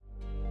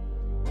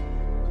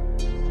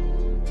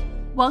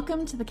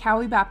Welcome to the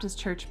Cowie Baptist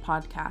Church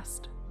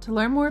podcast. To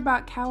learn more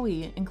about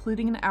Cowie,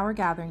 including in our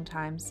gathering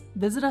times,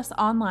 visit us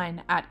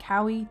online at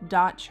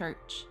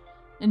cowie.church.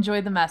 Enjoy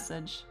the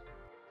message.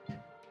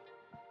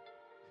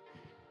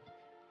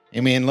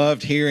 Amen.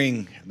 Loved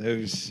hearing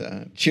those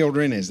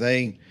children as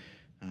they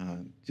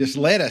just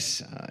led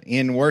us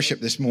in worship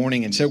this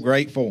morning, and so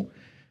grateful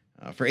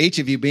for each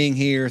of you being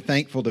here.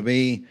 Thankful to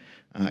be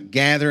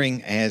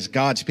gathering as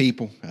God's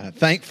people.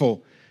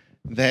 Thankful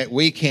that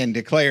we can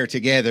declare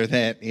together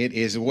that it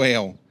is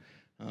well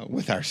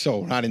with our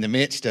soul, right in the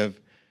midst of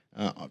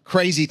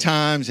crazy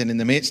times and in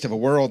the midst of a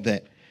world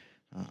that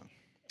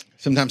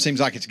sometimes seems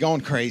like it's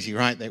gone crazy,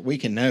 right? That we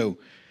can know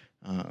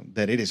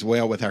that it is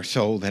well with our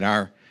soul, that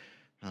our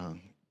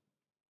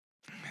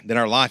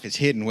life is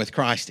hidden with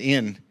Christ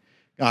in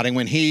God, and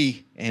when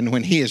He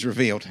is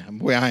revealed,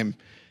 boy, I'm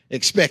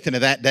expecting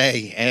of that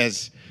day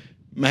as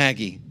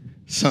Maggie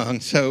sung,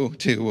 so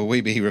too will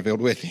we be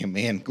revealed with Him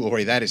in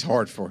glory. That is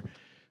hard for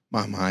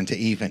my mind to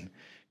even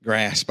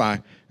grasp.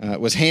 I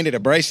was handed a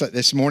bracelet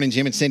this morning.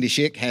 Jim and Cindy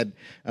Schick had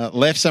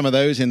left some of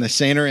those in the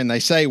center, and they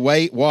say,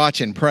 wait,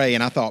 watch, and pray.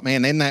 And I thought,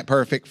 man, isn't that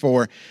perfect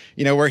for,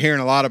 we're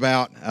hearing a lot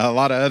about a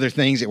lot of other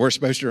things that we're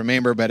supposed to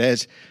remember, but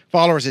as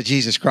followers of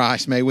Jesus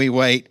Christ, may we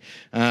wait,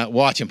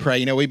 watch, and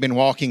pray. We've been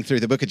walking through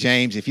the book of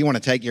James. If you want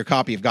to take your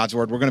copy of God's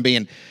Word, we're going to be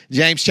in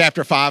James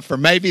chapter 5 for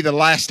maybe the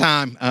last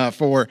time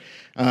for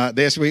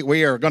this week.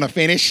 We are going to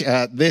finish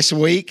this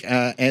week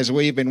as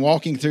we've been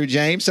walking through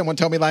James. Someone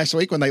told me last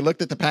week when they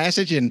looked at the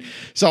passage and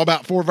saw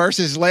about 4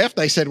 verses left,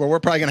 they said, well, we're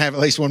probably going to have at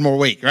least one more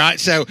week, right?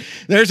 So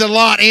there's a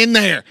lot in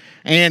there.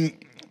 And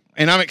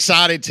I'm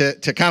excited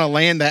to kind of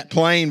land that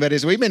plane. But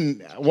as we've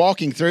been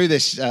walking through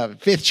this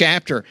 5th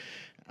chapter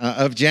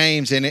of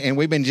James, and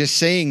we've been just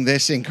seeing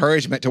this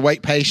encouragement to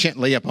wait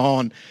patiently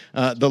upon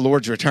the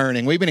Lord's return.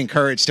 And we've been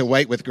encouraged to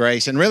wait with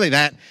grace. And really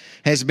that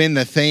has been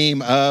the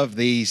theme of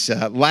these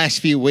last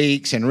few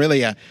weeks, and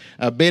really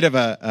a bit of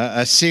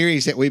a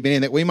series that we've been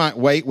in, that we might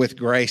wait with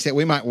grace, that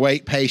we might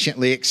wait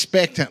patiently,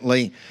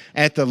 expectantly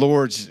at the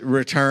Lord's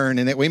return,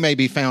 and that we may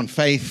be found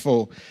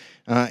faithful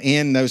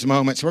in those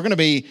moments. We're going to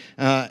be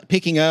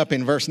picking up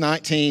in verse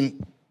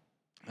 19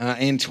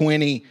 and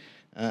 20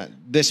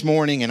 this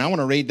morning, and I want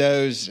to read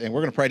those, and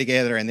we're going to pray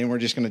together, and then we're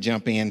just going to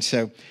jump in.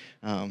 So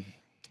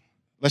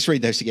let's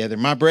read those together.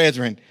 My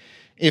brethren,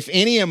 if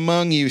any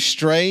among you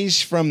strays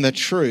from the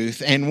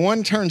truth, and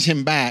one turns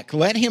him back,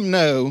 let him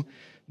know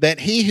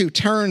that he who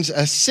turns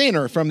a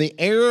sinner from the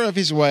error of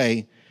his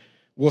way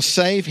will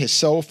save his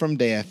soul from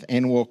death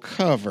and will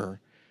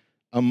cover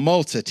a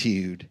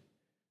multitude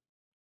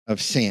of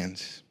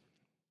sins.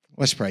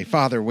 Let's pray.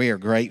 Father, we are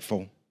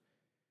grateful,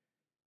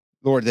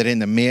 Lord, that in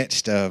the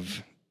midst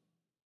of,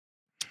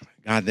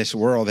 God, this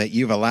world, that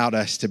you've allowed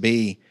us to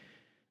be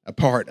a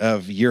part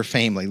of your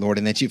family, Lord,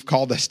 and that you've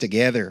called us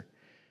together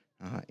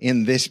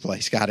in this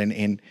place, God.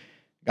 And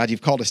God,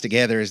 you've called us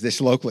together as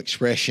this local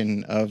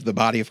expression of the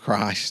body of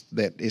Christ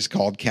that is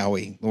called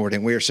Cowie, Lord,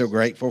 and we are so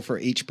grateful for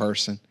each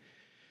person.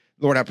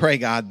 Lord, I pray,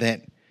 God,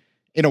 that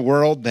in a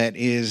world that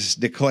is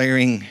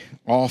declaring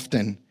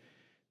often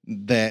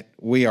that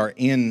we are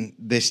in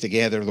this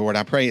together, Lord,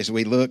 I pray as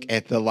we look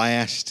at the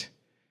last,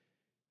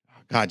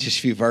 God,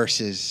 just few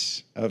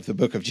verses of the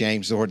book of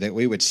James, Lord, that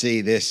we would see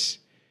this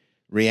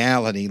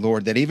reality,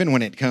 Lord, that even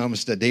when it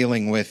comes to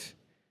dealing with,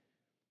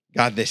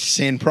 God, this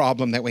sin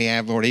problem that we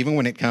have, Lord, even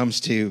when it comes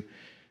to,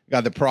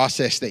 God, the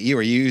process that you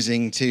are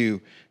using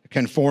to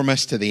conform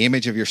us to the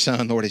image of your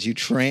Son, Lord, as you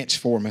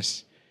transform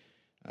us,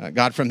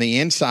 God, from the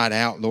inside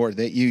out, Lord,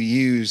 that you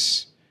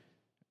use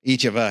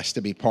each of us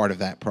to be part of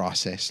that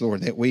process,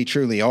 Lord, that we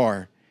truly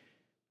are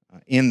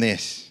in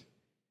this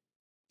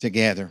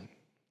together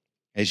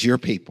as your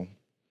people,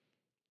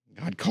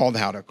 God, called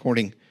out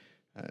according,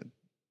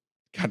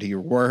 God, to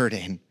your word,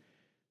 and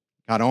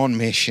God, on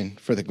mission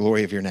for the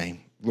glory of your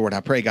name. Lord,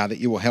 I pray, God, that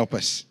you will help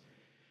us,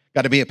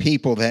 God, to be a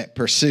people that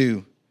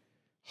pursue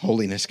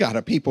holiness, God,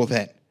 a people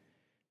that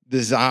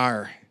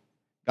desire,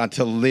 God,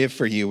 to live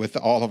for you with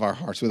all of our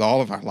hearts, with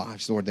all of our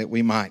lives, Lord, that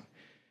we might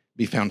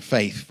be found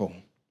faithful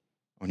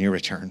on your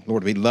return.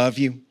 Lord, we love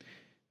you.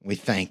 We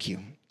thank you.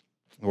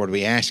 Lord,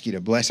 we ask you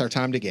to bless our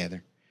time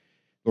together.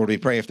 Lord, we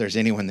pray if there's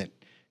anyone that,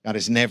 God,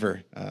 has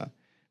never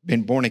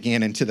been born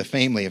again into the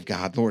family of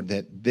God, Lord,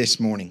 that this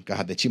morning,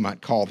 God, that you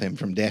might call them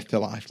from death to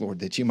life, Lord,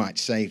 that you might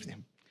save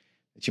them,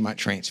 that you might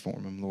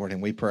transform them, Lord.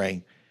 And we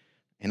pray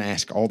and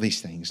ask all these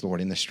things,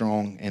 Lord, in the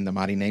strong and the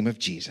mighty name of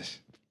Jesus.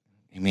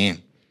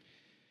 Amen.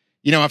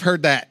 I've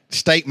heard that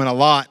statement a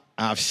lot.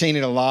 I've seen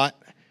it a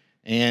lot.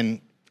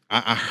 And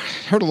I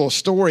heard a little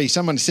story.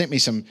 Someone sent me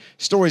some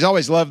stories. I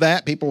always love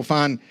that. People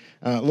find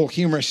little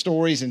humorous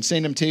stories and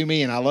send them to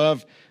me. And I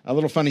love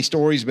little funny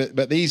stories.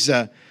 But these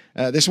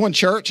this one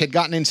church had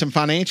gotten in some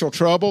financial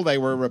trouble. They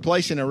were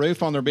replacing a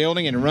roof on their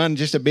building and run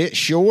just a bit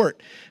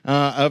short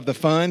of the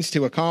funds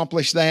to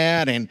accomplish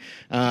that. And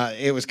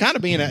it was kind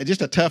of being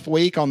just a tough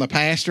week on the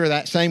pastor.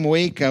 That same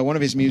week, one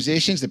of his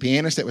musicians, the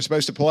pianist that was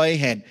supposed to play,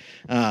 had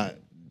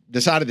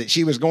decided that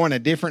she was going a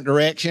different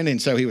direction,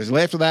 and so he was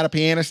left without a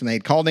pianist, and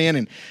they'd called in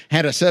and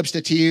had a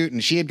substitute,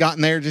 and she had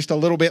gotten there just a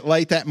little bit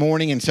late that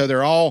morning, and so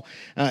they're all,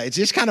 it's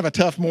just kind of a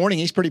tough morning.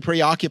 He's pretty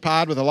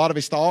preoccupied with a lot of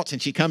his thoughts,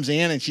 and she comes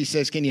in and she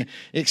says, can you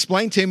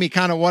explain to me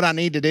kind of what I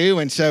need to do?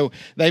 And so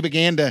they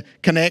began to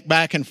connect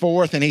back and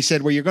forth, and he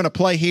said, well, you're going to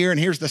play here, and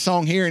here's the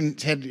song here, and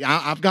said,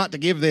 I've got to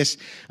give this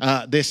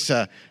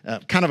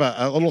kind of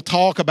a little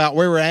talk about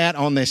where we're at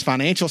on this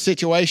financial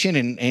situation,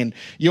 and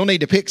you'll need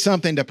to pick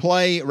something to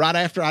play right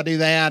after I do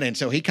that. And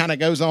so he kind of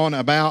goes on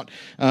about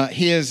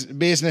his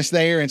business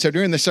there. And so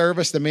during the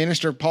service, the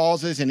minister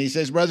pauses and he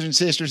says, brothers and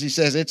sisters, he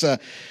says, it's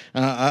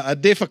a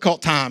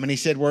difficult time. And he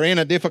said, we're in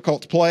a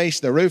difficult place.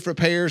 The roof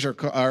repairs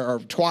are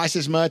twice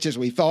as much as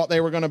we thought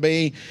they were going to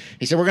be.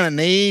 He said, we're going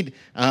to need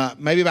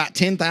maybe about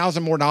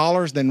 $10,000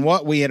 more than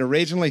what we had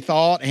originally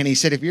thought. And he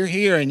said, if you're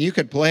here and you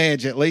could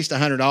pledge at least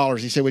 $100,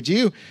 he said, would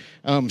you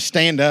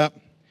stand up?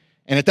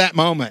 And at that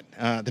moment,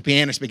 the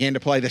pianist began to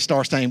play the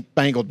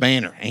Star-Spangled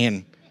Banner.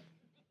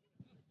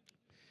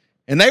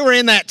 And they were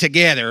in that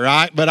together,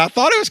 right? But I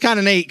thought it was kind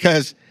of neat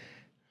because,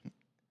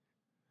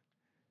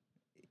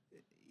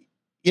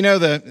 you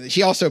know,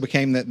 she also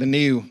became the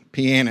new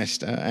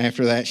pianist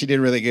after that. She did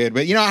really good.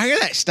 But, you know, I hear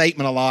that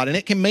statement a lot, and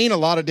it can mean a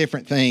lot of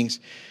different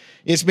things.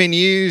 It's been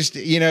used,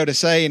 you know, to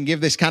say and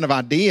give this kind of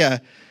idea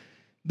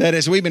that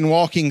as we've been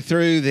walking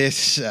through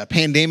this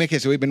pandemic,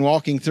 as we've been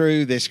walking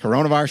through this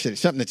coronavirus, that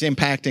it's something that's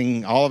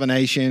impacting all of a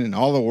nation and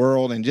all the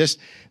world, and just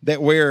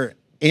that we're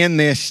in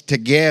this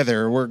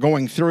together. We're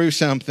going through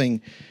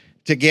something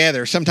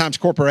together. Sometimes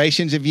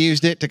corporations have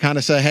used it to kind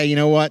of say, hey, you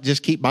know what,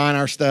 just keep buying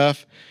our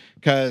stuff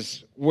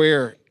because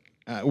we're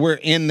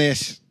in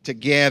this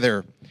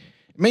together.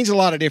 It means a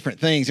lot of different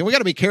things. And we got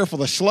to be careful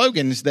the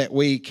slogans that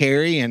we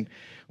carry, and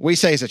we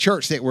say as a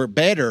church that we're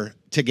better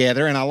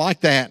together, and I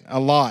like that a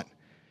lot,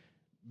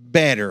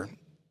 better.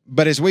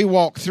 But as we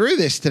walk through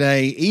this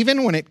today,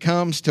 even when it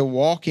comes to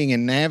walking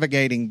and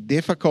navigating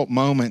difficult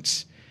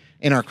moments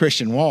in our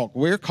Christian walk,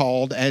 we're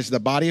called as the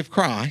body of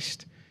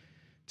Christ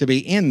to be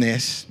in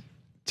this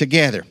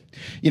together.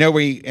 You know,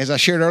 as I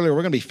shared earlier,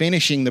 we're going to be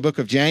finishing the book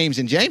of James,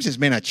 and James has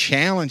been a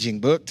challenging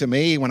book to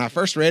me. When I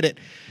first read it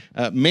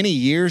many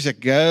years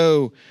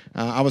ago,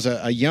 I was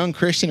a young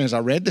Christian. As I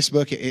read this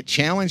book, it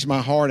challenged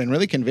my heart and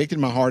really convicted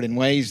my heart in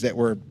ways that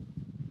were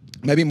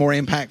maybe more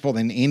impactful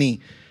than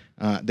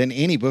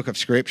any book of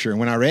Scripture. And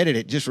when I read it,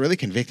 it just really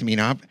convicted me. You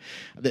know,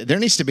 there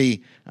needs to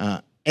be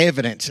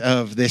evidence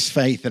of this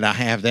faith that I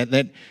have,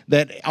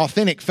 that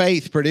authentic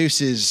faith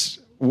produces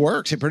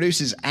works. It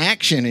produces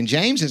action, and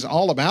James is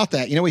all about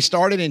that. You know, we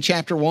started in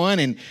chapter 1,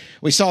 and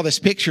we saw this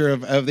picture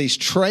of these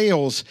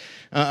trails,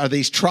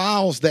 these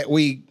trials that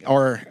we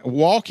are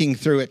walking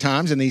through at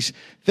times, and these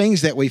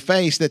things that we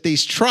face, that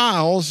these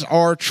trials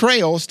are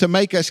trails to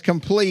make us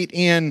complete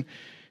in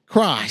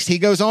Christ. He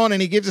goes on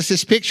and he gives us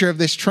this picture of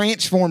this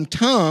transformed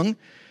tongue.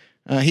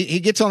 He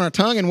gets on our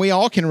tongue, and we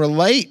all can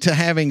relate to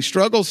having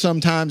struggles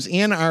sometimes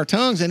in our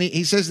tongues. And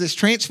he says this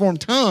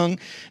transformed tongue,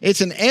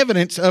 it's an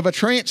evidence of a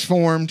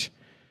transformed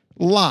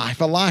life,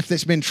 a life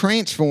that's been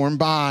transformed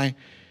by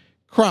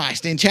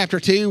Christ. In chapter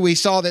 2, we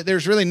saw that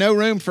there's really no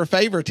room for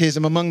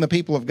favoritism among the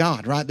people of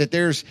God, right? That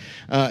there's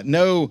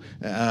no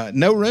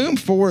room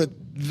for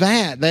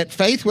that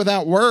faith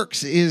without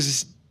works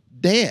is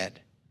dead.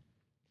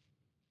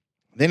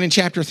 Then in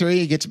chapter 3,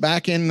 he gets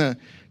back in the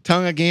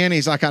tongue again.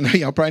 He's like, I know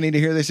y'all probably need to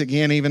hear this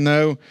again, even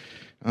though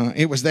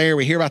it was there.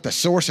 We hear about the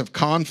source of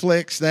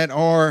conflicts that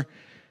are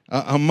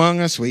among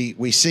us.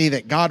 We see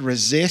that God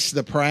resists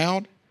the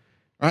proud.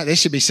 Right?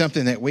 This should be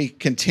something that we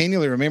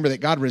continually remember,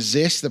 that God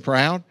resists the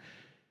proud,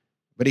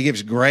 but he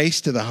gives grace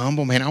to the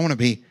humble. Man, I want to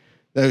be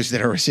those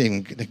that are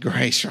receiving the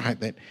grace, right?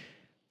 That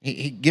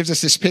he gives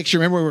us this picture.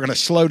 Remember, we were going to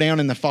slow down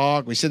in the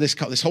fog. We said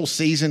this whole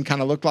season kind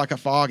of looked like a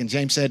fog, and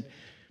James said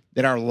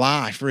that our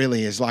life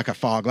really is like a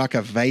fog, like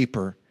a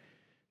vapor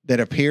that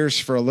appears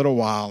for a little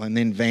while and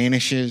then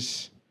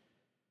vanishes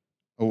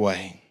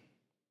away.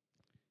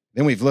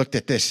 Then we've looked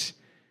at this.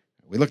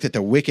 We looked at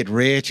the wicked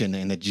rich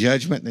and the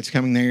judgment that's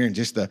coming there, and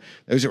just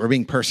those that were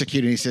being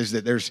persecuted. He says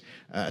that there's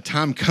a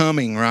time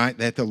coming, right,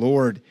 that the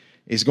Lord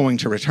is going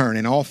to return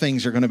and all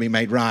things are going to be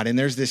made right. And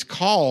there's this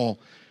call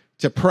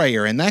to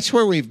prayer, and that's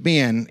where we've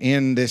been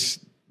in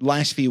this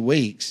last few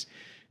weeks.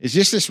 It's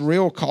just this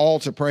real call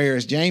to prayer.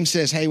 As James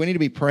says, hey, we need to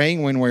be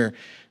praying when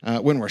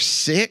we're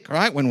sick,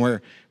 right? When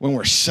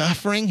we're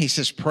suffering. He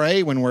says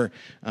pray when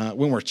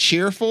we're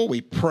cheerful. We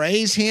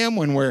praise him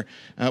when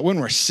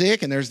we're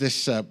sick. And there's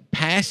this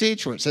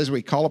passage where it says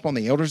we call upon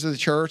the elders of the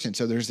church. And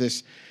so there's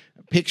this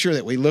picture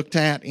that we looked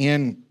at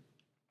in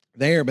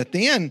there. But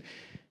then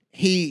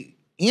he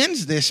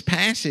ends this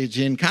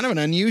passage in kind of an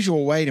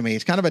unusual way to me.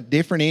 It's kind of a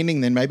different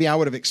ending than maybe I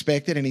would have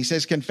expected. And he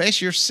says,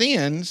 confess your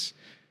sins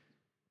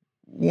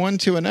one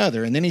to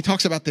another. And then he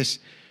talks about this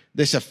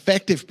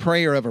effective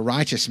prayer of a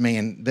righteous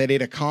man, that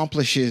it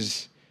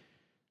accomplishes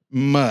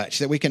much,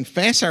 that we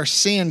confess our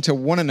sin to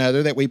one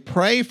another, that we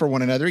pray for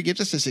one another. He gives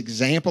us this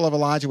example of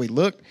Elijah. We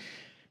look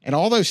at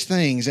all those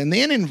things. And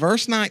then in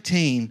verse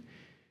 19,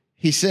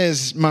 he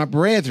says, my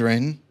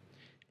brethren,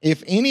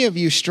 if any of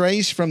you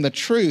strays from the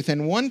truth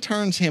and one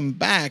turns him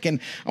back. And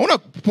I want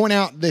to point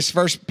out this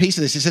first piece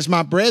of this. It says,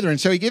 my brethren.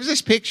 So he gives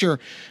this picture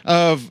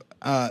of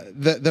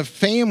the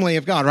family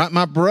of God, right?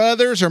 My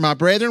brothers or my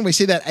brethren. We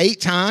see that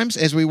 8 times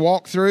as we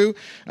walk through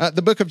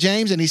the book of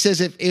James. And he says,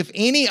 if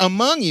any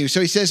among you,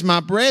 so he says, my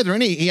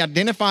brethren, he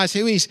identifies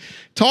who he's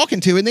talking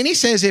to. And then he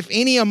says, if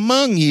any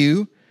among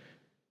you,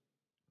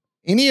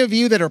 any of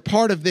you that are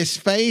part of this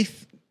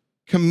faith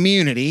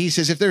community, he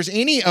says, if there's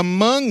any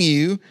among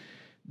you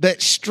that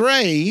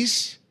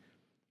strays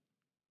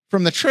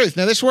from the truth.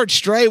 Now, this word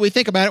stray, we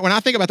think about it. When I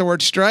think about the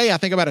word stray, I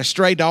think about a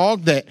stray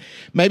dog that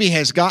maybe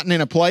has gotten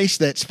in a place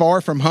that's far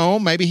from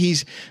home. Maybe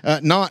he's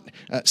not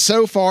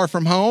so far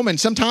from home. And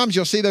sometimes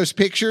you'll see those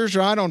pictures,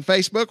 right, on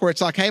Facebook where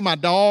it's like, hey, my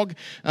dog,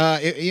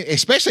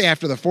 especially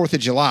after the 4th of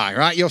July,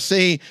 right? You'll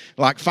see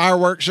like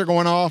fireworks are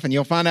going off and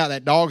you'll find out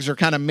that dogs are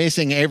kind of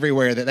missing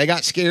everywhere, that they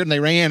got scared and they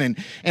ran. And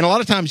a lot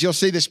of times you'll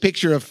see this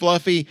picture of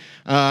Fluffy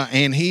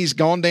and he's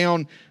gone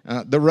down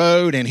the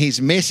road and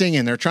he's missing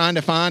and they're trying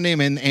to find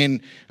him.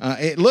 And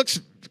it looks,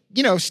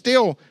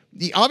 still,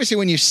 obviously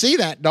when you see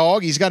that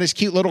dog, he's got his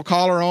cute little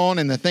collar on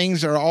and the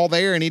things are all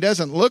there and he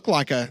doesn't look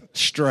like a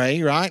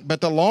stray, right? But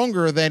the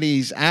longer that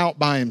he's out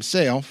by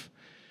himself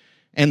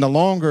and the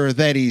longer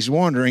that he's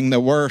wandering, the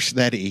worse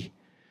that he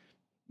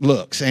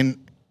looks.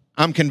 And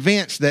I'm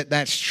convinced that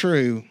that's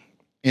true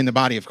in the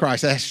body of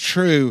Christ. That's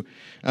true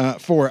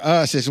for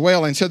us as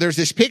well. And so there's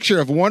this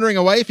picture of wandering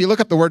away. If you look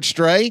up the word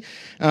stray,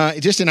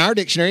 just in our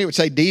dictionary, it would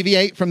say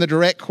deviate from the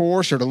direct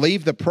course or to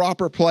leave the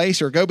proper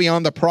place or go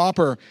beyond the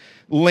proper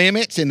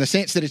limits in the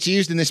sense that it's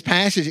used in this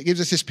passage. It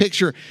gives us this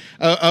picture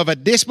of a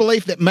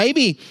disbelief that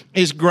maybe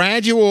is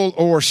gradual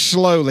or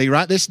slowly,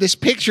 right? This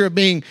picture of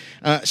being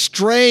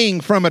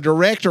straying from a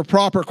direct or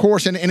proper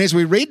course. And as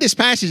we read this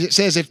passage, it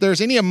says, if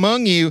there's any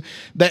among you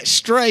that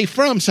stray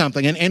from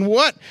something. And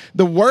what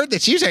the word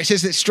that's used there, it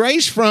says that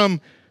strays from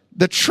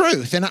the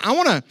truth. And I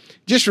want to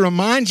just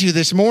remind you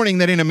this morning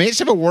that in the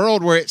midst of a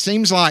world where it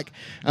seems like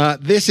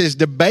this is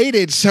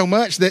debated so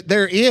much, that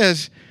there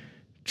is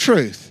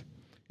truth.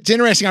 It's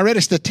interesting. I read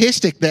a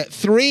statistic that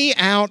 3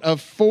 out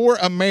of 4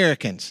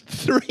 Americans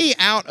say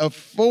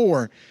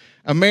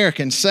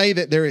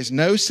that there is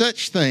no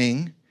such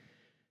thing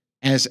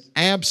as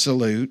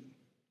absolute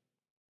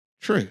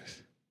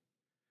truth.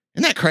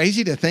 Isn't that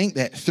crazy to think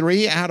that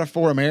 3 out of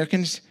 4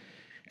 Americans?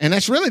 And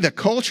that's really the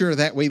culture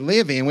that we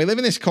live in. We live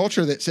in this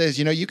culture that says,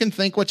 you can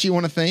think what you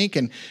want to think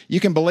and you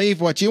can believe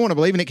what you want to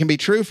believe and it can be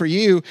true for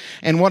you.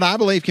 And what I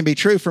believe can be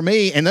true for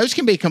me. And those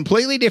can be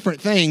completely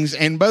different things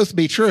and both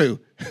be true.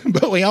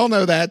 But we all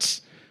know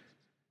that's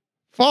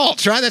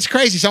false, right? That's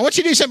crazy. So I want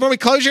you to do something before we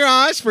close your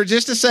eyes for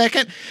just a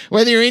second.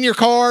 Whether you're in your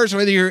cars,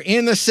 whether you're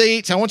in the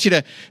seats, I want you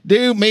to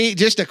do me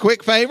just a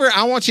quick favor.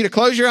 I want you to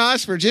close your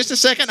eyes for just a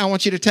second. I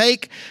want you to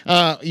take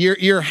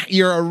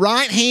your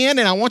right hand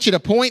and I want you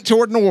to point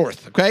toward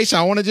north. Okay, so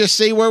I want to just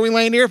see where we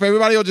land here. If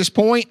everybody will just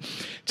point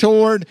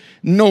toward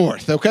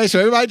north. Okay, so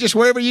everybody just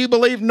wherever you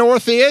believe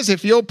north is,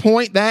 if you'll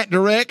point that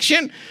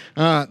direction,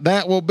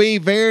 that will be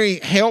very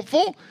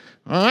helpful.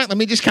 All right, let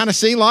me just kind of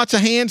see. Lots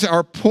of hands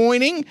are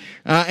pointing,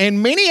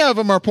 and many of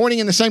them are pointing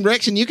in the same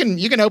direction. You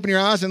can open your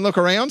eyes and look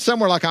around.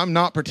 Some are like, I'm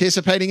not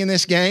participating in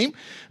this game.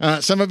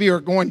 Some of you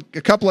are going a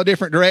couple of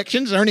different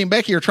directions. Ernie and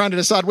Becky are trying to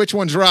decide which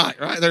one's right,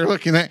 They're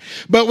looking at,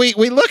 but we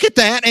look at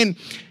that, and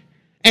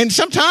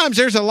sometimes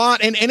there's a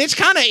lot, and it's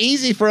kind of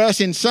easy for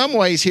us in some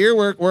ways here.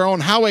 We're on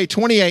Highway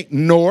 28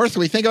 North.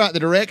 We think about the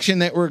direction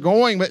that we're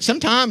going, but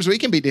sometimes we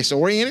can be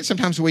disoriented.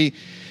 Sometimes we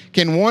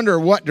can wonder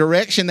what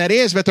direction that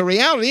is. But the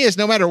reality is,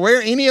 no matter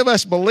where any of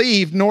us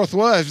believe north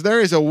was,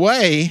 there is a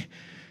way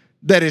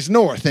that is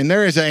north. And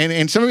there is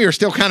and some of you are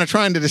still kind of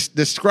trying to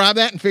describe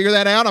that and figure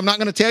that out. I'm not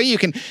going to tell you.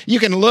 You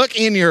can look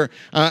in your,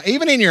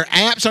 even in your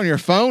apps on your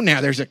phone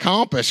now, there's a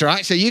compass,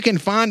 right? So you can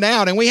find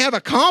out. And we have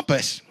a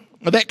compass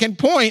that can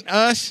point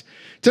us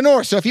to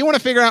north. So if you want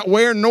to figure out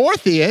where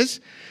north is,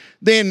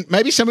 then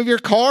maybe some of your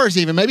cars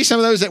even, maybe some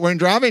of those that were in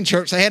drive-in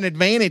church, they had an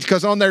advantage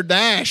because on their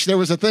dash there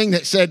was a thing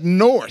that said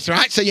north,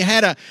 right? So you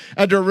had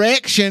a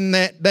direction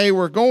that they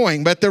were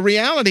going. But the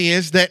reality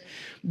is that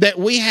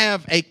we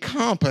have a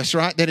compass,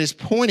 right, that is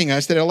pointing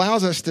us, that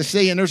allows us to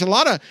see. And there's a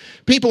lot of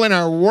people in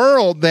our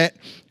world that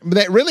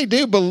really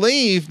do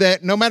believe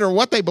that no matter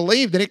what they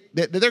believe,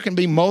 that there can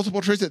be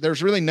multiple truths, that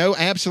there's really no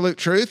absolute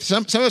truth.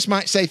 Some of us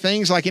might say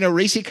things like,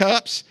 Reese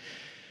Cups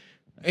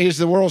is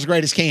the world's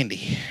greatest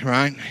candy,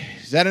 right?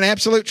 Is that an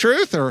absolute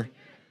truth or?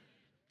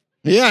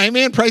 Yeah,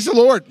 amen. Praise the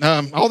Lord.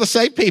 All the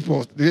saved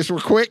people just were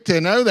quick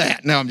to know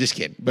that. No, I'm just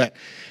kidding. But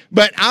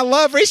I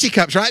love Reese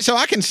Cups, right? So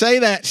I can say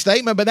that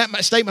statement, but that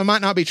statement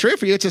might not be true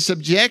for you. It's a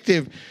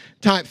subjective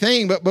type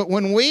thing. But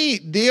when we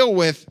deal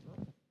with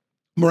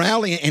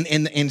morality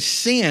and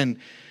sin,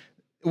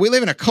 we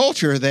live in a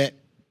culture that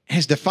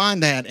has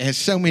defined that as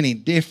so many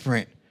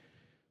different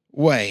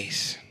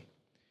ways.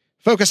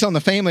 Focus on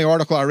the Family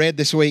article I read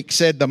this week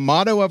said the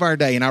motto of our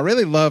day, and I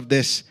really love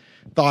this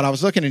thought. I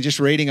was looking and just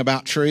reading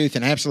about truth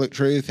and absolute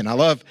truth, and I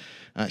love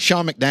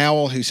Sean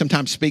McDowell, who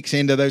sometimes speaks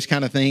into those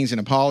kind of things, an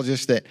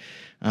apologist that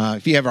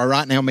If you have our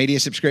Right Now Media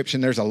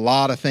subscription, there's a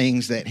lot of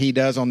things that he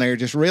does on there.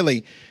 Just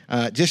really,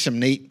 just some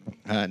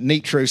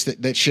neat truths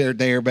that's shared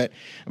there. But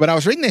I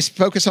was reading this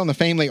Focus on the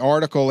Family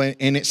article,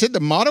 and it said the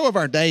motto of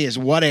our day is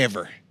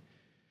whatever.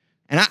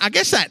 And I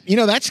guess that,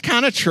 that's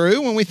kind of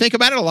true when we think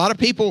about it. A lot of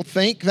people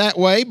think that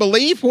way.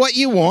 Believe what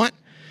you want.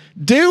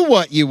 Do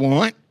what you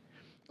want.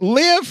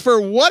 Live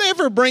for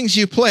whatever brings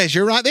you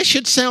pleasure, right? This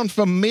should sound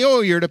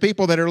familiar to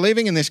people that are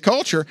living in this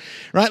culture,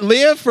 right?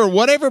 Live for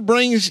whatever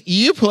brings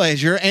you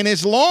pleasure. And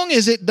as long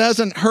as it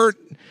doesn't hurt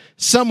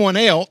someone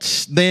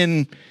else,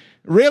 then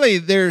really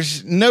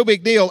there's no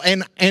big deal.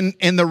 And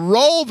the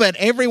role that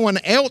everyone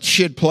else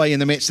should play in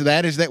the midst of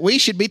that is that we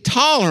should be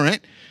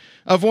tolerant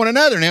of one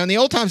another. Now, in the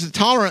old times, the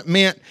tolerant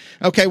meant,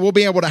 okay, we'll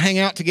be able to hang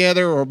out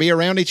together or be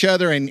around each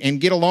other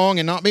and get along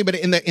and not be. But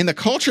in the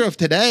culture of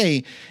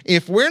today,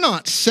 if we're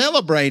not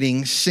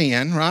celebrating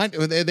sin, right?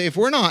 If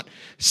we're not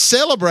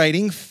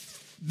celebrating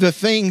the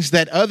things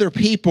that other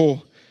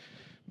people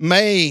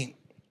may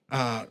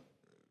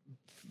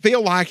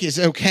feel like is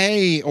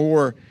okay,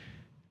 or,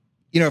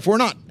 if we're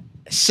not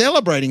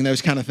celebrating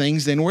those kind of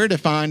things, then we're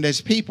defined as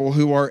people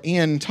who are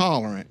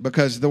intolerant,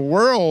 because the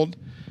world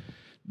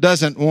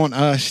doesn't want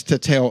us to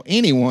tell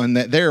anyone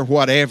that their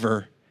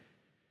whatever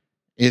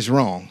is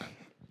wrong.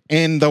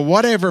 And the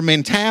whatever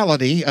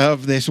mentality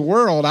of this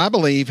world, I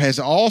believe, has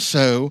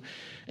also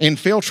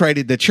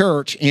infiltrated the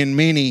church in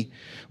many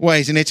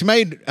ways. And it's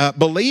made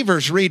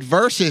believers read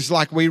verses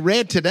like we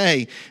read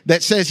today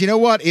that says,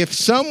 if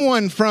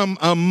someone from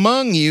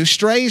among you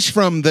strays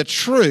from the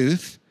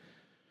truth,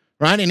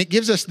 right? And it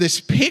gives us this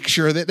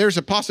picture that there's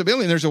a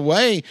possibility, and there's a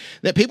way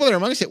that people that are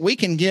among us, that we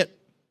can get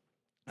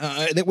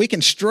that we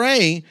can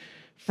stray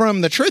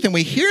from the truth. And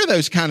we hear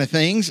those kind of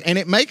things, and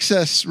it makes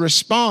us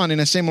respond in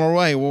a similar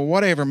way. Well,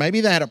 whatever,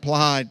 maybe that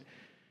applied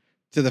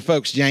to the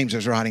folks James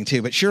was writing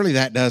to, but surely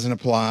that doesn't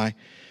apply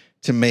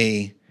to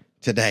me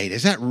today.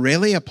 Does that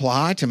really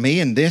apply to me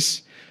in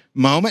this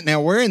moment?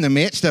 Now, we're in the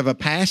midst of a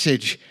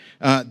passage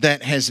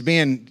that has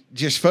been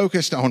just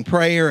focused on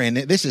prayer, and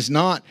this is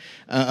not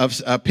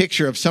a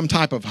picture of some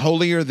type of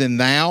holier than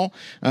thou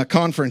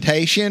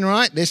confrontation,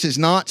 right? This is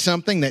not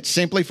something that's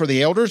simply for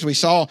the elders. We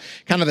saw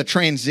kind of the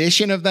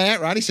transition of that,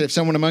 right? He said, if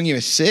someone among you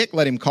is sick,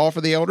 let him call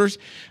for the elders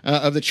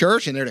of the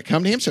church, and they're to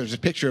come to him. So there's a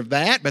picture of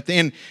that. But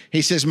then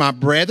he says, my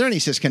brethren, he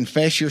says,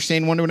 confess your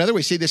sin one to another.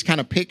 We see this kind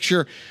of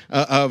picture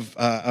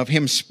of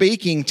him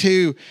speaking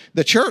to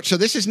the church. So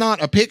this is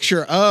not a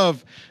picture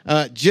of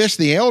just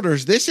the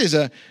elders. This is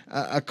a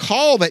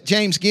call that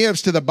James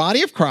gives to the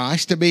body of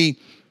Christ to be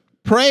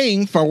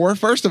praying for,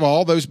 first of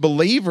all, those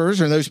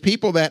believers or those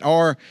people that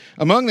are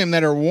among them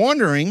that are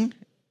wandering,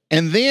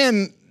 and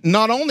then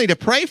not only to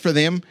pray for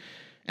them.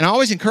 And I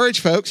always encourage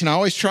folks, and I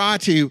always try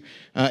to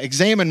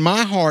examine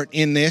my heart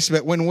in this,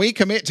 but when we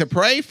commit to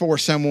pray for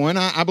someone,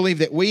 I believe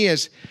that we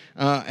as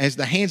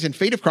the hands and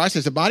feet of Christ,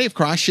 as the body of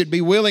Christ, should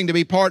be willing to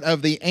be part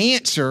of the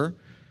answer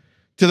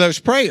to those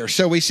prayers.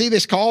 So we see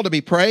this call to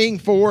be praying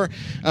for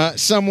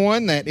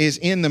someone that is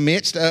in the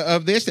midst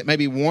of this, that may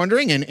be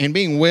wandering, and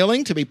being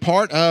willing to be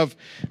part of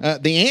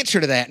the answer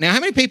to that. Now, how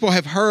many people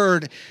have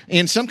heard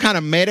in some kind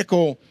of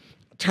medical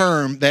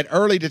term that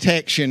early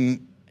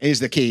detection is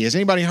the key? Has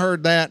anybody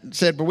heard that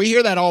said? But we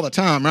hear that all the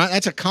time, right?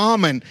 That's a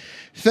common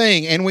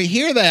thing. And we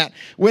hear that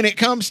when it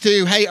comes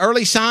to, hey,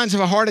 early signs of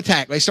a heart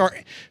attack. They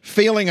start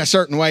feeling a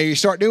certain way. You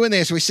start doing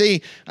this. We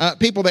see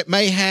people that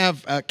may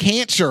have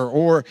cancer,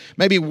 or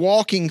maybe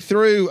walking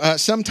through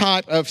some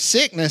type of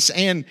sickness.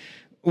 And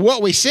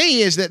what we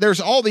see is that there's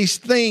all these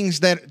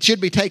things that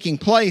should be taking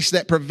place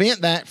that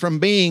prevent that from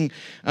being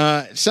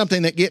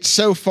something that gets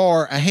so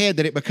far ahead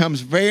that it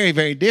becomes very,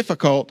 very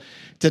difficult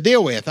to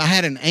deal with. I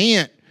had an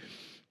aunt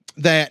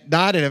that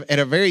died at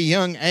a very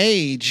young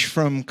age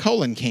from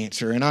colon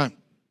cancer. And I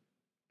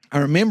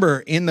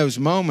remember in those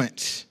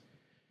moments,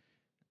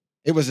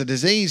 it was a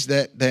disease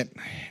that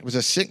it was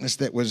a sickness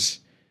that was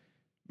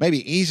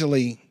maybe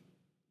easily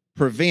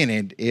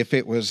prevented if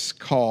it was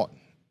caught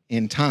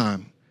in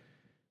time.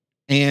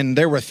 And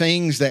there were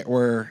things that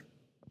were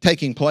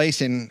taking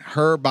place in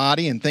her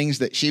body and things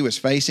that she was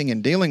facing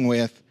and dealing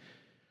with.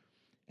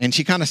 And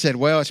she kind of said,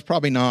 well, it's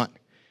probably not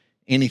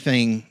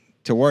anything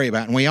to worry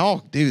about. And we all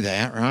do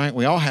that, right?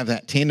 We all have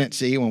that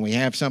tendency when we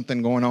have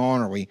something going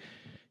on, or we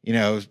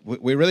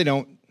really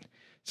don't.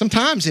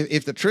 Sometimes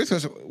if the truth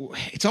was,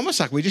 it's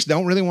almost like we just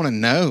don't really want to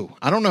know.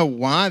 I don't know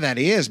why that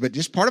is, but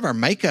just part of our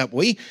makeup,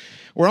 we're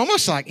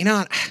almost like,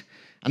 I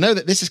know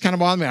that this is kind of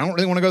bothering me. I don't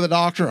really want to go to the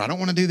doctor. I don't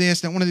want to do this.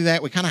 Don't want to do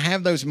that. We kind of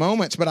have those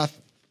moments, but I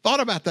thought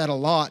about that a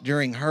lot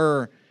during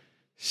her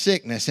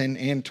sickness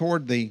and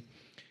toward the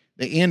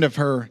end of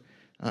her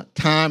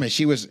time, as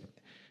she was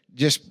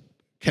just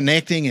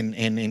connecting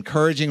and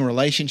encouraging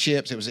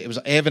relationships. It was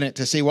evident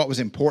to see what was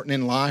important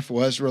in life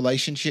was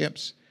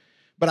relationships.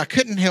 But I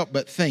couldn't help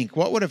but think,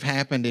 what would have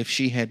happened if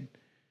she had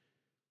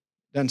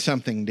done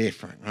something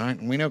different, right?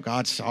 And we know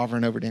God's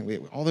sovereign over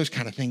all those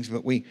kind of things,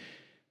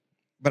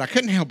 but I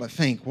couldn't help but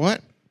think,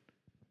 what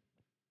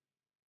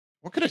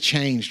could have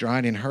changed,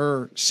 right, in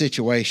her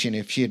situation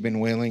if she had been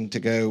willing to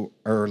go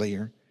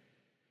earlier?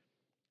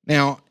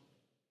 Now,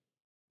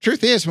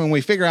 truth is, when we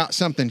figure out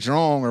something's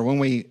wrong or when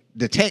we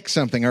detect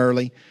something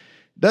early,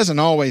 doesn't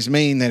always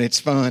mean that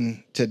it's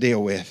fun to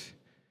deal with.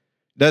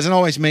 Doesn't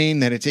always mean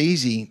that it's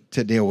easy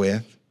to deal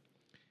with.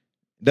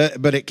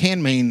 But it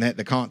can mean that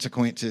the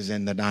consequences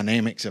and the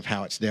dynamics of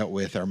how it's dealt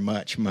with are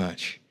much,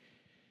 much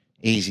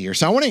easier.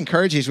 So I want to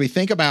encourage you as we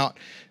think about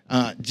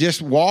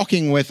just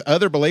walking with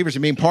other believers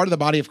and being part of the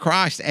body of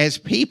Christ as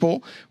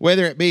people,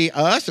 whether it be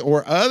us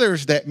or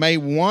others that may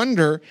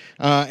wonder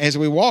as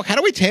we walk. How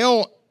do we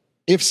tell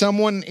if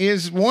someone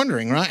is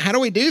wondering, right? How do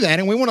we do that?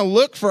 And we want to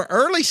look for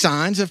early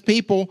signs of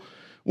people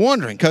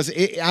wondering, because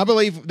I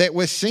believe that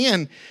with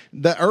sin,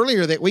 the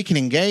earlier that we can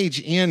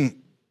engage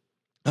in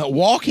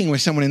walking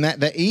with someone in that,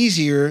 the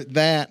easier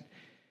that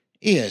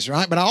is,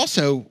 right? But I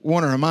also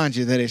want to remind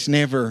you that it's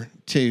never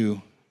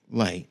too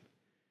late,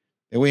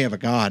 that we have a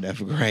God of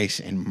grace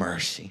and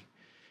mercy,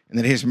 and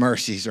that his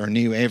mercies are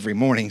new every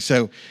morning.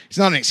 So it's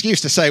not an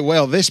excuse to say,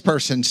 well, this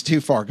person's too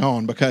far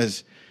gone,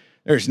 because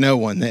there's no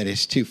one that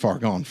is too far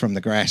gone from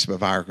the grasp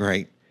of our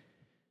great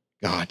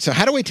God. So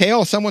how do we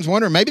tell someone's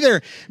wondering? Maybe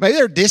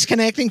they're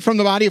disconnecting from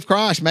the body of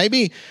Christ.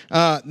 Maybe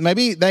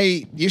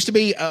they used to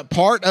be a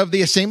part of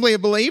the assembly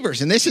of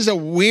believers, and this is a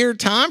weird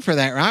time for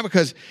that, right?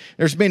 Because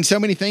there's been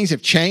so many things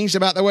have changed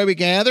about the way we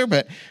gather.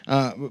 But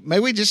maybe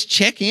we just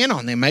check in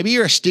on them. Maybe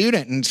you're a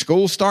student and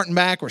school's starting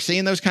back. We're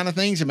seeing those kind of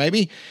things, and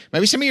maybe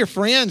some of your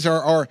friends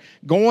are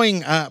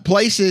going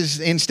places.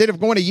 Instead of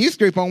going to youth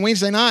group on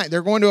Wednesday night,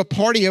 they're going to a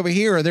party over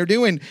here, or they're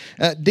doing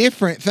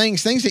different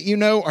things that you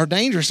know are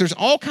dangerous. There's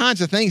all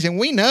kinds of things. And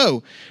we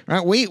know,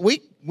 right?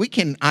 We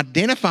can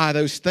identify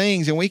those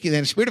things, and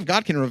the Spirit of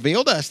God can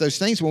reveal to us those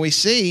things when we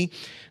see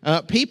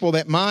people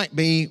that might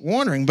be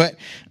wondering. But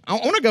I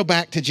want to go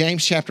back to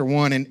James chapter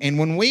 1, and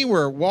when we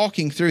were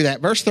walking through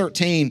that, verse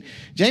 13,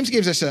 James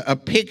gives us a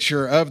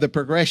picture of the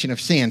progression of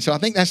sin. So I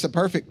think that's the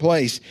perfect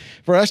place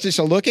for us just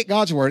to look at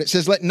God's word. It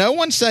says, "Let no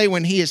one say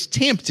when he is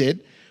tempted,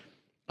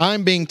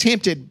 I'm being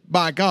tempted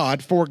by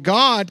God, for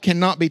God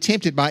cannot be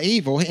tempted by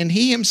evil, and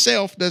he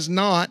himself does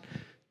not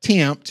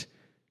tempt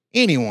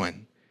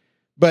anyone.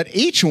 But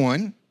each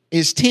one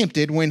is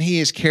tempted when he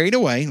is carried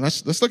away."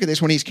 Let's look at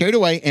this. "When he's carried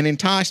away and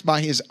enticed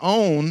by his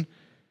own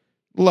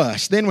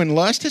lust. Then when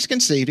lust is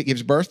conceived, it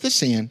gives birth to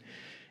sin.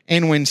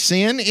 And when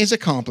sin is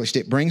accomplished,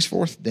 it brings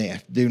forth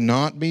death. Do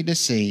not be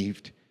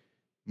deceived,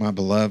 my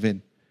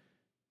beloved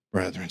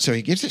brethren." So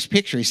he gives this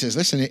picture. He says,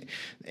 listen,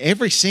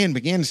 every sin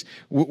begins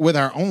with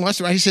our own lust.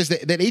 Right? He says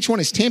that each one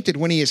is tempted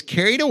when he is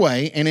carried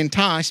away and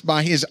enticed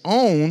by his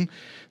own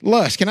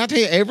lust. Can I tell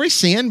you, every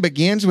sin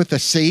begins with a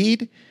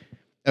seed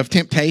of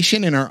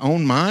temptation in our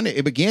own mind.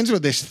 It begins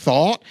with this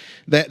thought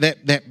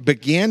that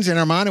begins in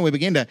our mind, and we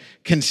begin to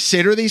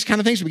consider these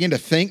kind of things. We begin to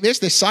think this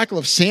cycle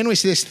of sin. We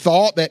see this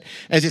thought that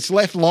as it's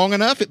left long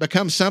enough, it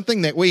becomes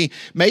something that we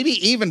maybe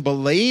even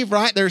believe,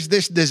 right? There's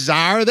this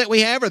desire that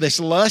we have, or this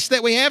lust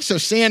that we have. So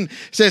sin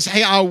says,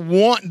 hey, I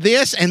want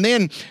this. And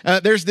then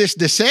there's this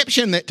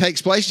deception that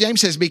takes place.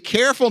 James says, be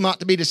careful not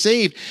to be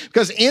deceived,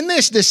 because in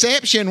this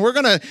deception, we're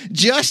going to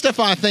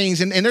justify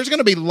things, and there's going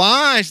to be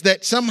lies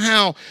that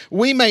somehow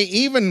we may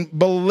even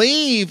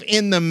believe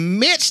in the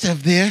midst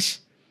of this.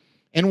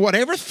 And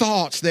whatever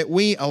thoughts that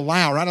we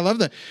allow, right? I love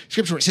the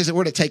scripture where it says that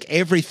we're to take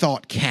every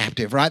thought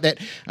captive, right? That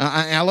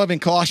I love in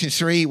Colossians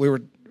 3, we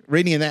were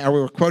reading in that, or we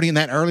were quoting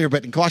that earlier,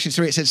 but in Colossians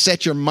 3, it says,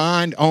 set your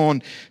mind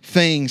on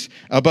things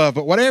above.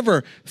 But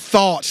whatever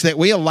thoughts that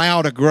we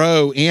allow to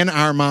grow in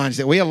our minds,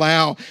 that we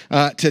allow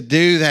to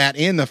do that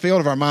in the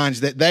field of our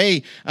minds, that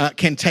they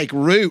can take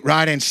root,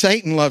 right? And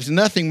Satan loves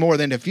nothing more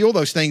than to fuel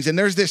those things. And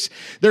there's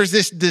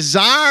this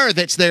desire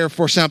that's there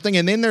for something,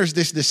 and then there's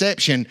this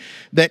deception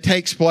that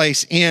takes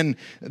place in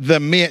the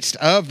midst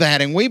of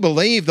that. And we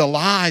believe the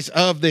lies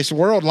of this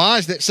world,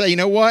 lies that say, you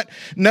know what?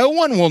 No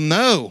one will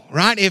know,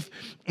 right?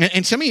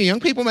 And some of you young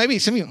people, maybe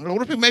some of you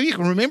older people, maybe you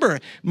can remember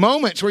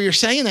moments where you're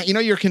saying that,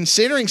 you're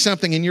considering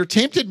something and you're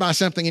tempted by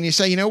something, and you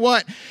say, you know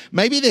what,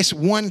 maybe this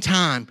one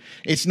time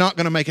it's not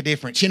going to make a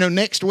difference.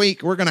 Next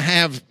week we're going to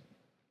have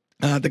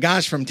the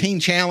guys from Teen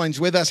Challenge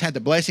with us. Had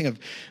the blessing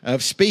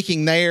of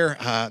speaking there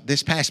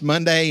this past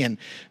Monday, and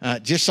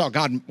just saw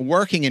God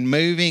working and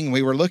moving.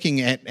 We were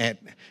looking at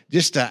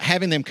just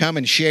having them come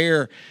and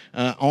share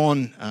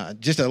on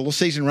just a little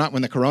season right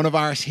when the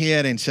coronavirus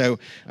hit. And so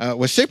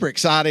was super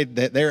excited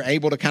that they're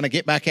able to kind of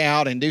get back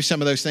out and do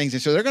some of those things.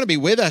 And so they're going to be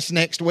with us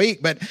next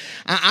week. But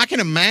I can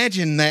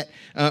imagine that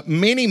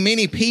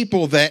many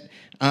people that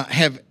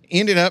have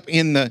ended up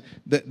in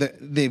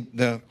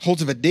the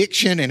holds of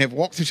addiction and have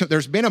walked through something,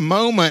 there's been a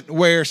moment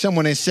where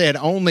someone has said,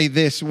 only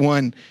this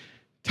one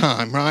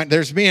time, right?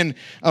 There's been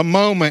a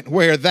moment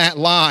where that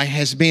lie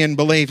has been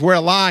believed, where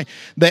a lie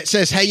that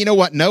says, hey, you know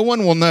what? No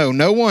one will know.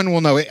 No one will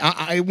know.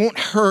 It won't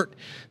hurt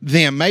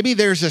them. Maybe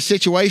there's a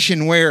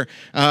situation where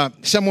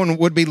someone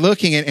would be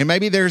looking at, and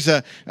maybe there's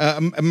a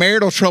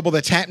marital trouble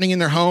that's happening in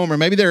their home, or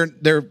maybe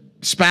they're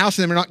spouse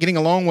and them are not getting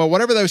along well,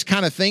 whatever those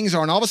kind of things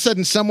are, and all of a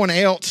sudden someone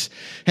else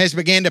has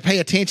began to pay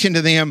attention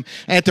to them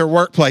at their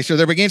workplace, or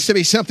there begins to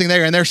be something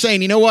there, and they're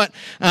saying, you know what,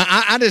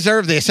 I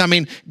deserve this. I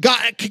mean,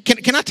 God,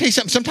 can I tell you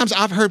something? Sometimes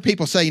I've heard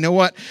people say, you know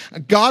what,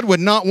 God would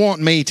not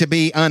want me to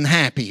be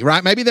unhappy,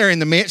 right? Maybe they're in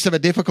the midst of a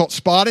difficult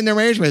spot in their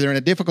marriage, maybe they're in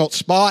a difficult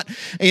spot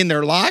in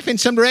their life in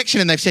some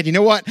direction, and they've said, you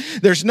know what,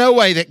 there's no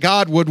way that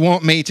God would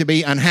want me to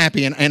be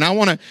unhappy. And I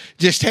want to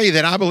just tell you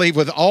that I believe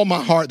with all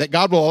my heart that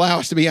God will allow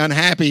us to be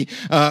unhappy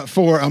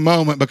for a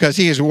moment, because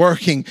He is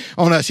working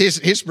on us.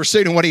 His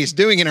pursuit and what He is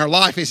doing in our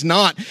life is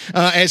not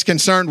as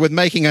concerned with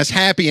making us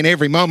happy in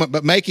every moment,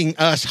 but making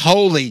us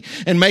holy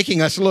and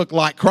making us look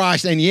like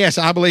Christ. And yes,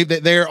 I believe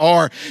that there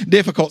are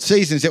difficult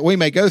seasons that we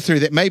may go through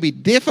that may be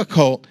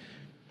difficult,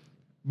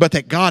 but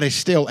that God is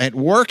still at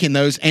work in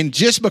those. And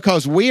just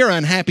because we are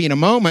unhappy in a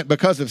moment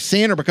because of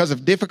sin or because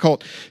of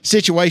difficult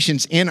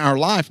situations in our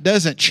life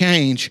doesn't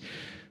change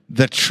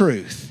the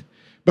truth.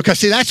 Because,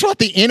 see, that's what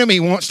the enemy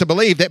wants to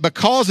believe, that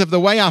because of the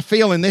way I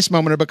feel in this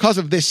moment or because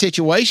of this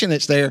situation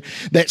that's there,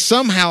 that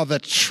somehow the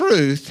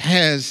truth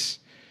has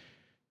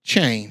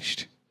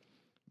changed.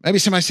 Maybe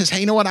somebody says, hey,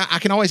 you know what, I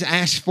can always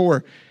ask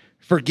for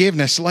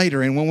forgiveness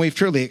later. And when we've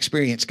truly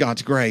experienced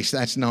God's grace,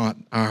 that's not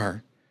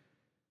our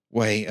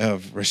way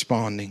of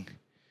responding.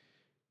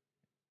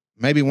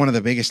 Maybe one of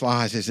the biggest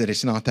lies is that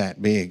it's not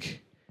that big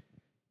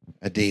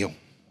a deal.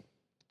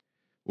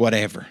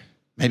 Whatever.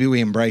 Maybe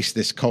we embrace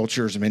this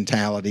culture's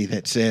mentality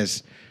that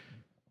says,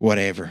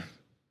 whatever.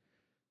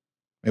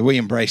 Maybe we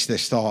embrace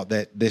this thought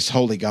that this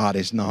holy God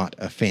is not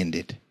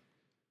offended.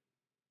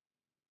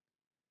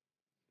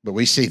 But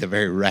we see the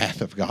very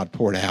wrath of God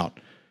poured out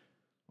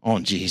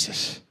on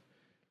Jesus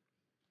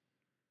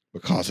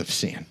because of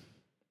sin.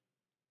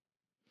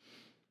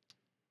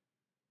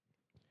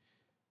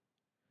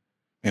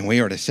 And we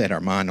are to set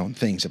our mind on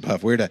things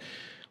above. We're to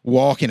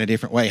walk in a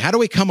different way. How do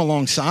we come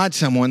alongside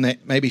someone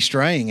that may be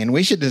straying? And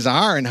we should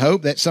desire and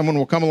hope that someone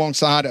will come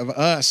alongside of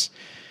us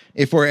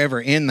if we're ever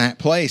in that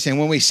place. And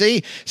when we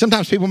see,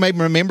 sometimes people may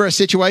remember a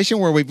situation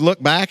where we've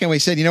looked back and we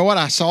said, you know what,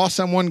 I saw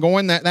someone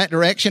going that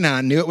direction and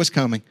I knew it was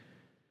coming.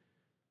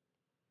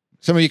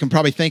 Some of you can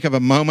probably think of a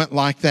moment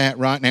like that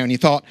right now, and you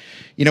thought,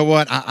 you know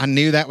what, I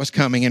knew that was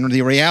coming. And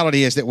the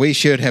reality is that we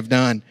should have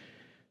done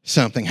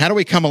something. How do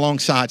we come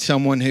alongside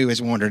someone who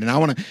has wandered? And I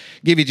want to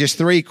give you just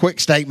 3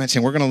 quick statements,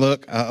 and we're going to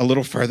look a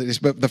little further at this.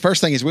 But the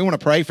first thing is we want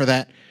to pray for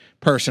that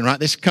person, right?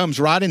 This comes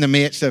right in the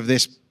midst of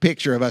this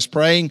picture of us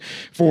praying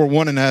for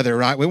one another,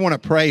 right? We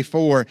want to pray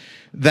for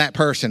that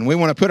person. We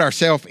want to put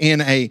ourselves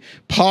in a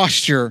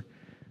posture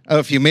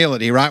of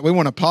humility, right? We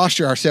want to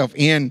posture ourselves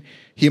in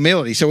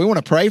humility. So we want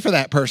to pray for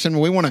that person.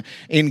 We want to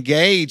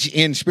engage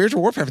in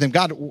spiritual warfare for them.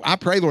 God, I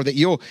pray, Lord, that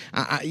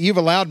you've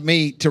allowed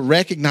me to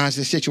recognize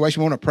this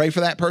situation. We want to pray for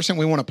that person.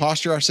 We want to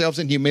posture ourselves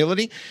in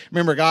humility.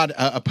 Remember, God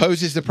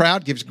opposes the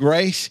proud, gives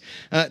grace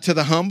to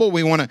the humble.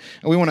 We want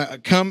to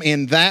come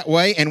in that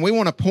way, and we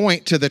want to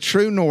point to the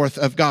true north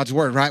of God's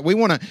word, right? We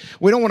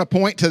don't want to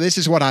point to this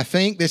is what I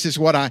think, this is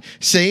what I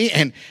see,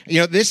 and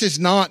this is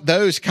not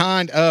those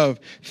kind of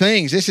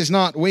things. This is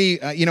not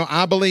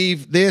I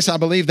believe this, I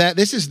believe that.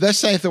 This is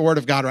thus saith the word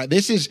of God, right?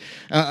 This is,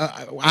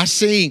 I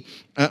see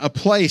a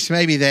place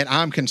maybe that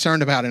I'm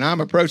concerned about, and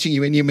I'm approaching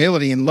you in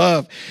humility and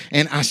love,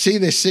 and I see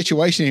this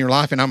situation in your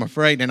life, and I'm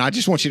afraid, and I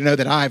just want you to know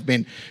that I've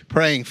been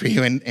praying for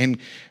you, and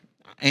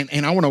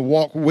I want to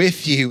walk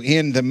with you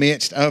in the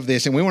midst of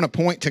this, and we want to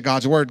point to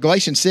God's word.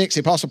 Galatians 6,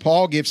 the Apostle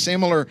Paul gives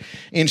similar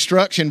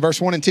instruction. Verse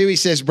 1 and 2, he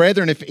says,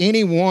 brethren,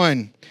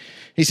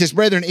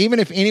 even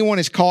if anyone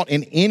is caught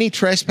in any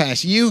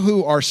trespass, you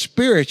who are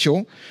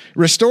spiritual,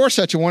 restore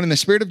such a one in the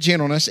spirit of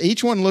gentleness,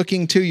 each one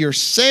looking to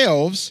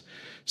yourselves,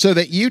 so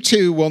that you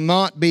too will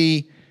not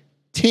be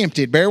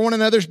tempted. Bear one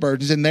another's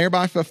burdens and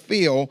thereby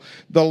fulfill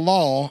the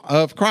law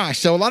of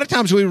Christ. So a lot of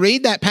times we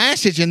read that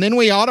passage and then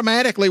we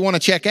automatically want to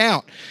check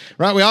out,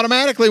 right? We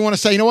automatically want to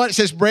say, you know what? It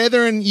says,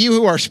 brethren, you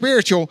who are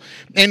spiritual.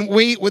 And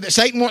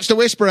Satan wants to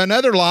whisper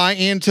another lie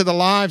into the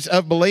lives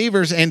of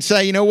believers and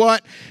say, you know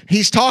what?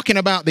 He's talking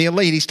about the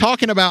elite. He's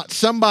talking about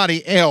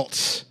somebody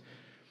else.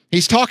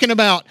 He's talking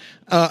about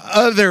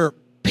other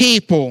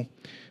people.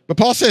 But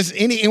Paul says,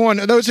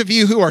 those of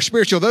you who are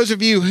spiritual, those of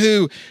you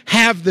who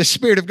have the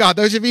Spirit of God,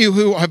 those of you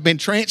who have been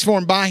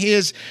transformed by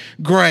His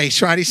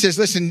grace, right? He says,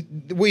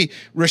 listen, we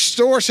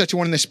restore such a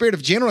one in the spirit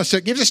of gentleness. So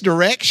it gives us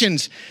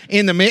directions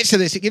in the midst of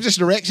this. It gives us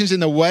directions in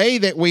the way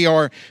that we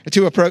are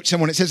to approach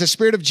someone. It says a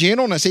spirit of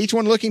gentleness, each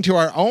one looking to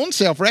our own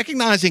self,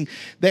 recognizing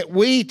that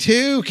we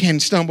too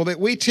can stumble, that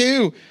we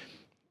too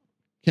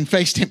can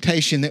face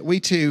temptation, that we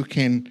too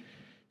can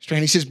strain.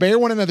 He says, bear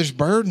one another's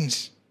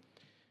burdens.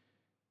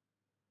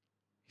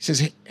 He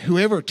says,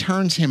 whoever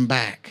turns him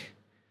back,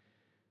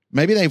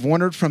 maybe they've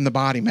wandered from the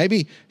body,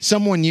 maybe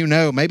someone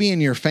maybe in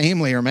your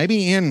family, or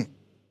maybe in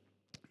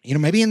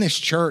this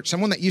church,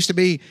 someone that used to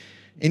be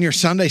in your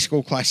Sunday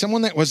school class,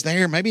 someone that was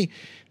there, maybe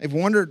they've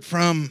wandered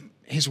from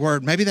His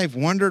word, maybe they've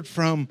wandered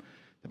from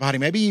the body,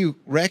 maybe you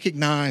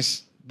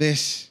recognize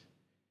this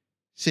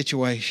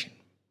situation.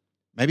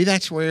 Maybe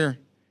that's where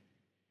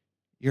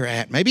you're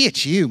at. Maybe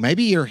it's you.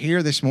 Maybe you're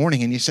here this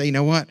morning and you say, you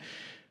know what?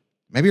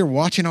 Maybe you're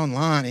watching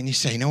online and you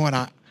say, you know what?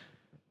 I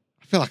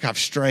feel like I've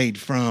strayed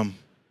from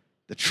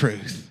the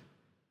truth.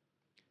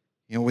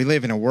 You know, we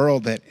live in a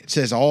world that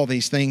says all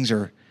these things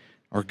are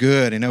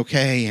good and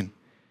okay, and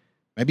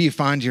maybe you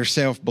find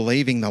yourself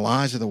believing the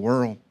lies of the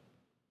world,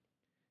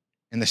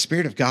 and the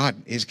Spirit of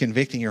God is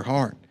convicting your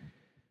heart.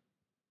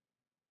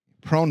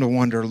 Prone to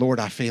wonder, Lord,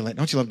 I feel it.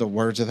 Don't you love the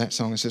words of that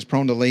song? It says,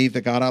 prone to leave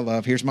the God I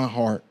love. Here's my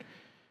heart.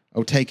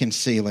 Oh, take and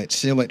seal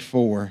it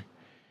for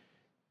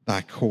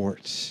thy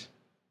courts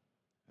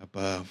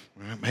above.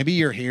 Right? Maybe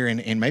you're here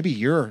and maybe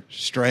you're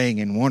straying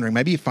and wondering.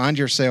 Maybe you find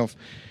yourself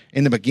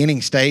in the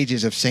beginning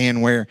stages of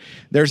sin where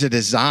there's a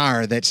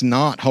desire that's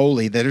not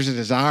holy, that there's a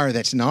desire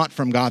that's not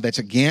from God, that's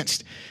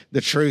against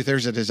the truth.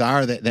 There's a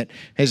desire that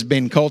has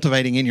been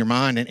cultivating in your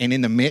mind. And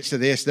in the midst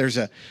of this, there's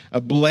a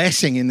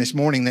blessing in this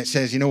morning that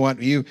says, you know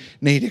what, you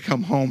need to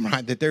come home,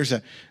 right? That there's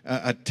a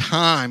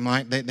time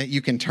like that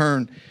you can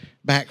turn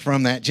back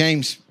from that.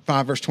 James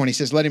 5 verse 20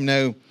 says, let him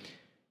know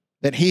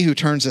that he who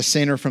turns a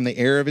sinner from the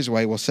error of his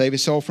way will save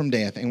his soul from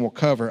death and will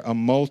cover a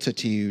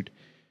multitude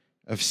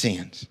of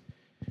sins.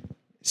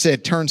 It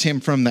said turns him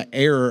from the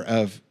error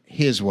of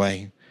his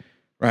way.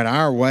 Right?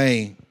 Our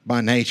way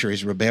by nature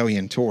is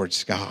rebellion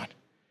towards God.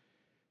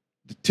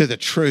 To the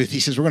truth. He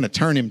says we're going to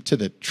turn him to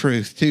the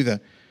truth, to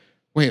the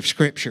way of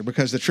Scripture,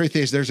 because the truth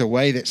is there's a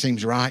way that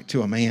seems right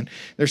to a man.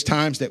 There's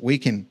times that we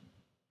can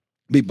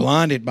be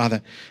blinded by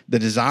the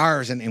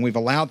desires and we've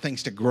allowed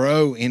things to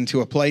grow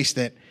into a place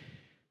that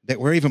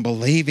we're even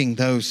believing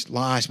those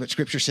lies, but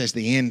Scripture says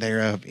the end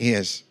thereof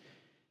is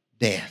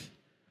death.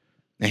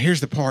 Now, here's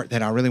the part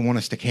that I really want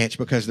us to catch,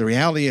 because the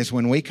reality is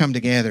when we come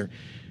together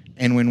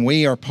and when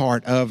we are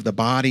part of the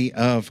body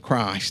of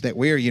Christ, that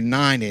we are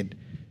united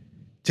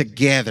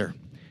together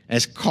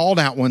as called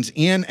out ones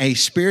in a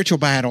spiritual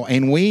battle,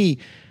 and we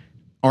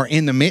are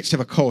in the midst of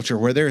a culture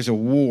where there is a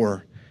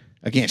war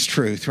against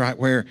truth, right?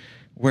 Where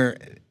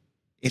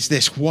it's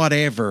this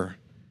whatever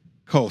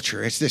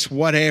culture, it's this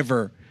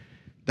whatever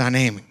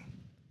dynamic.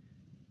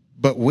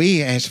 But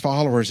we, as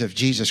followers of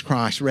Jesus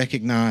Christ,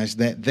 recognize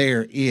that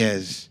there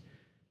is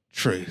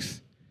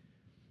truth.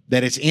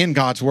 That it's in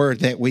God's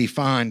Word that we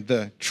find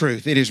the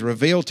truth. It is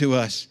revealed to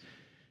us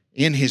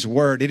in His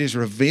Word. It is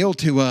revealed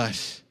to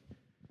us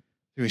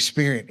through His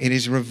Spirit. It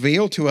is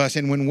revealed to us.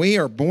 And when we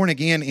are born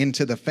again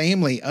into the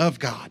family of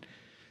God,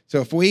 so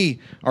if we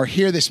are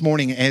here this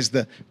morning as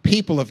the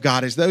people of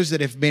God, as those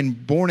that have been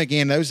born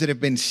again, those that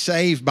have been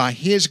saved by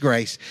His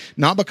grace,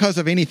 not because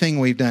of anything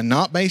we've done,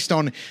 not based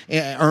on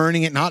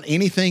earning it, not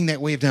anything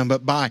that we've done,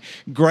 but by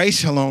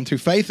grace alone, through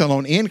faith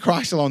alone, in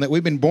Christ alone, that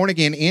we've been born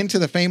again into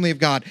the family of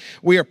God.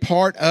 We are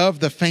part of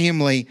the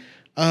family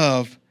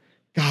of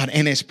God.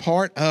 And as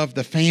part of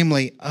the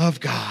family of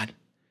God,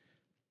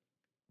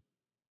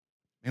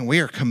 and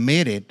we are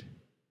committed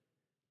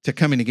to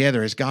coming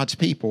together as God's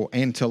people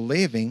and to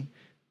living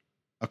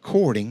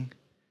according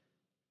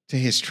to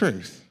His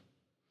truth.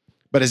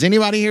 But is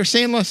anybody here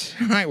sinless?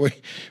 Right?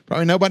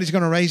 Probably nobody's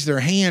going to raise their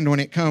hand when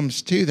it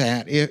comes to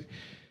that. It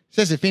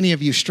says if any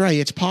of you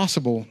stray, it's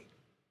possible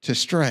to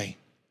stray.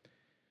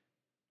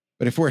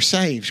 But if we're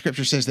saved,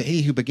 Scripture says that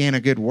He who began a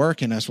good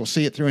work in us will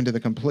see it through into the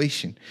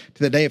completion,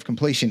 to the day of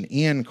completion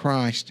in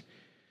Christ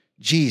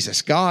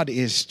Jesus. God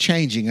is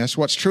changing us.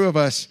 What's true of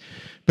us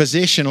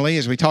positionally,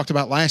 as we talked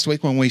about last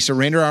week, when we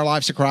surrender our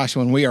lives to Christ,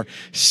 when we are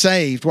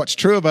saved, what's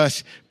true of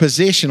us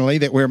positionally,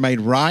 that we're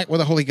made right with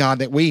a holy God,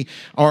 that we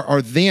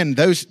are then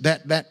those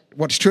that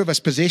what's true of us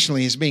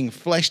positionally is being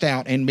fleshed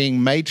out and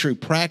being made true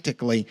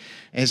practically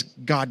as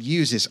God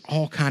uses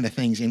all kind of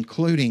things,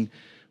 including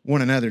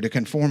one another, to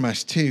conform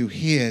us to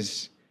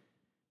His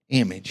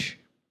image.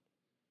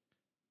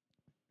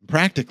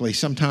 Practically,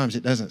 sometimes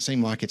it doesn't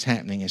seem like it's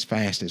happening as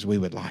fast as we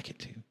would like it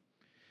to.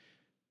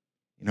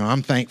 You know,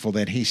 I'm thankful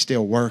that He's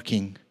still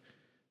working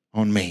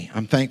on me.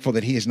 I'm thankful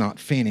that He is not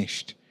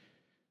finished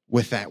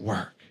with that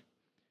work.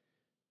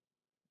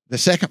 The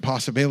second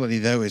possibility,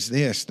 though, is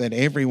this, that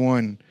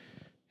everyone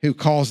who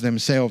calls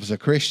themselves a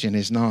Christian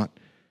is not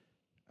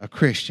a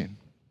Christian.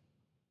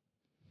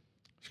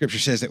 Scripture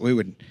says that we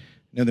would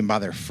know them by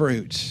their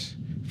fruits.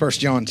 1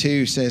 John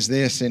 2 says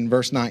this in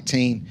verse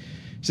 19.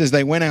 It says,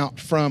 they went out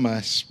from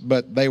us,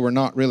 but they were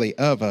not really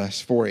of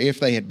us. For if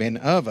they had been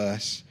of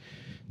us,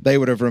 they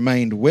would have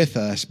remained with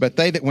us. But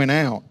they went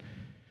out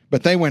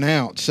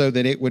so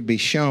that it would be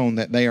shown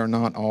that they are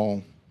not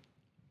all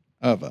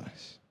of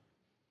us.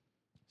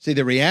 See,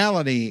 the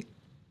reality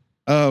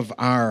of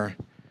our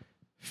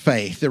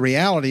faith, the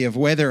reality of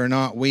whether or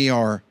not we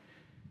are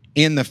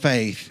in the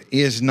faith,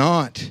 is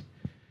not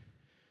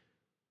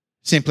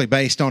simply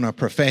based on a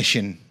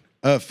profession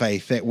of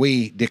faith, that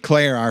we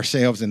declare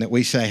ourselves and that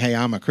we say, hey,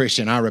 I'm a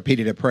Christian. I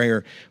repeated a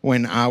prayer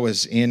when I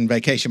was in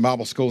vacation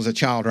Bible school as a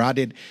child, or I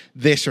did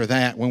this or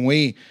that. When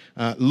we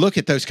look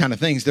at those kind of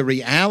things, the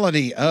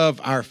reality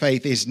of our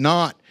faith is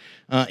not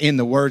in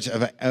the words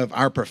of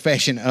our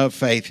profession of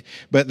faith,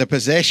 but the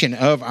possession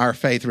of our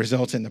faith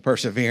results in the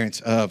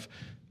perseverance of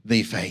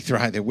the faith,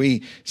 right? That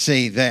we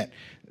see that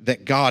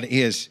God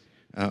is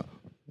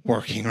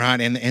working,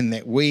 right? And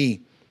that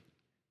we,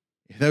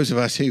 those of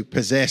us who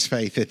possess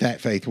faith,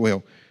 that faith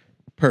will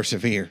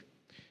persevere.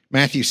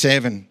 Matthew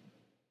 7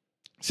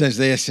 says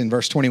this in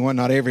verse 21,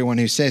 not everyone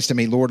who says to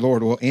me, Lord,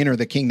 Lord, will enter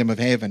the kingdom of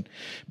heaven,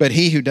 but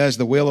he who does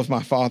the will of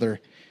my Father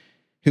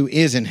who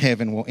is in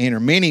heaven will enter.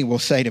 Many will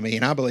say to me,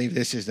 and I believe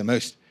this is the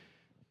most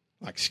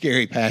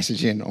scary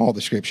passage in all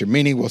the Scripture.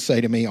 Many will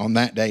say to me on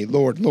that day,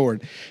 Lord,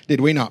 Lord,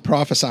 did we not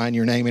prophesy in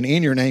your name, and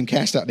in your name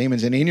cast out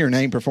demons, and in your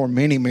name perform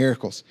many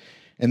miracles?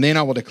 And then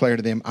I will declare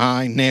to them,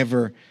 I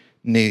never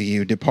knew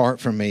you. Depart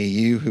from me,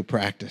 you who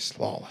practice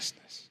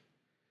lawlessness.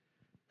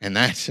 And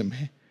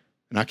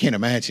and I can't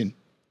imagine,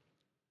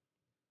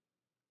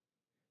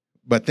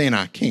 but then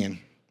I can.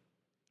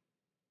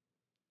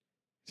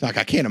 It's like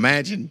I can't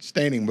imagine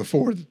standing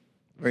before the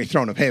very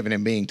throne of heaven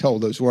and being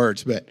told those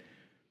words, but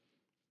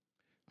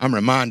I'm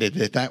reminded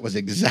that was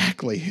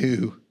exactly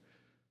who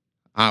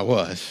I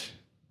was.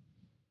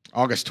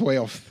 August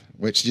 12th,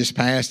 which just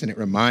passed, and it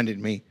reminded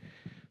me,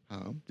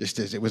 just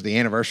as it was the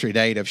anniversary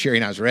date of Sherry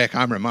and I's wreck,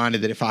 I'm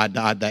reminded that if I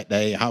died that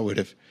day, I would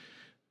have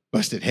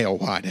busted hell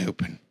wide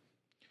open.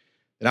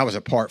 That I was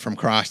apart from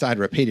Christ. I had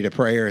repeated a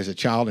prayer as a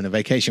child in a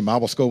vacation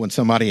Bible school when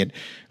somebody had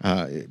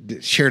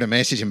shared a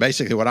message, and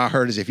basically what I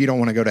heard is, if you don't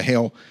want to go to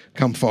hell,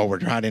 come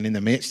forward, right? And in the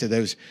midst of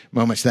those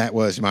moments, that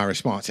was my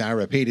response. I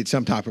repeated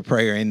some type of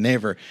prayer and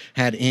never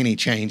had any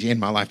change in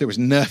my life. There was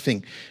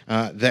nothing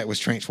that was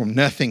transformed,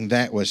 nothing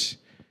that was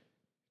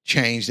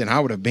changed, and I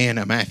would have been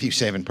a Matthew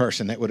 7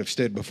 person that would have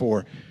stood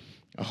before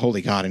a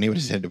holy God, and he would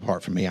have said,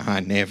 depart from me, I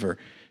never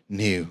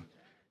knew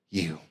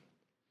you.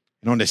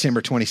 And on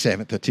December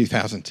 27th of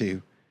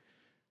 2002,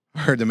 I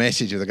heard the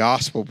message of the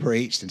gospel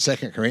preached in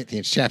 2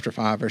 Corinthians chapter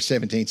 5, verse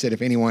 17 said,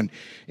 if anyone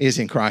is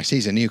in Christ,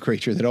 he's a new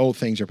creature, that old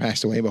things are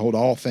passed away. Behold,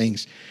 all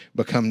things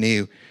become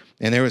new.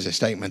 And there was a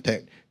statement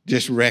that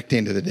just wrecked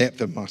into the depth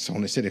of my soul.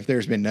 And it said, if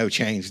there's been no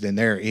change, then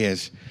there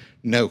is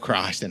no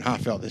Christ. And I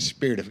felt the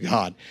Spirit of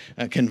God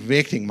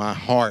convicting my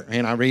heart.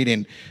 And I read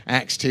in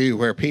Acts 2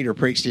 where Peter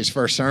preached his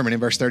first sermon in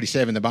verse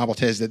 37, the Bible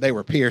says that they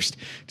were pierced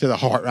to the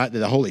heart, right? That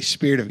the Holy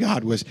Spirit of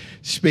God was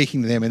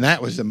speaking to them. And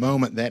that was the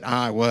moment that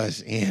I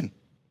was in.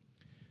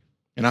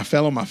 And I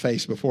fell on my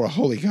face before a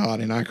holy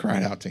God, and I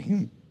cried out to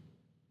him.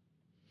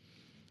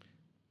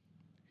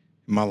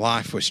 My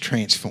life was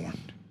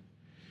transformed,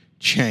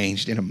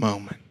 changed in a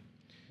moment.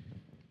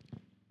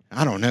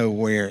 I don't know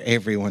where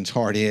everyone's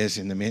heart is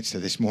in the midst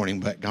of this morning,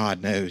 but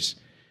God knows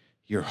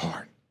your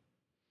heart.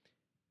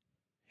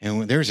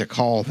 And there's a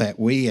call that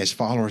we as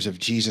followers of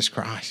Jesus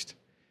Christ,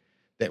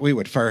 that we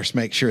would first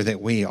make sure that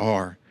we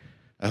are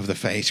of the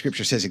faith.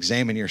 Scripture says,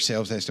 examine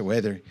yourselves as to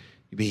whether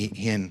you be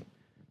in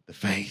the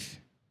faith.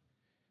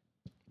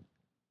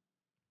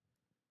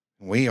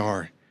 We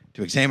are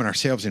to examine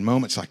ourselves in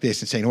moments like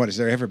this and say, you know what, has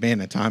there ever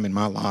been a time in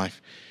my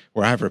life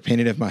where I've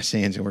repented of my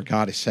sins and where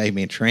God has saved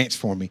me and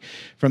transformed me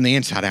from the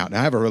inside out? And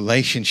I have a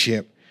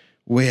relationship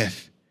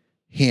with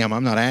him.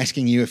 I'm not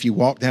asking you if you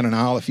walked down an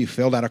aisle, if you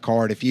filled out a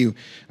card, if you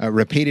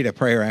repeated a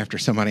prayer after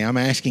somebody. I'm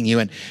asking you,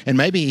 and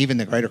maybe even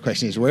the greater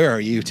question is, where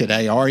are you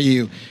today? Are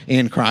you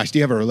in Christ? Do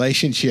you have a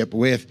relationship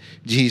with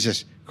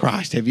Jesus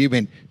Christ? Have you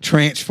been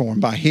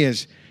transformed by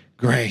his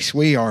grace?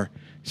 We are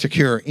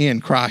secure in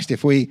Christ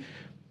if we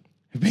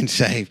have been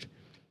saved.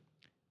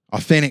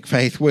 Authentic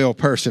faith will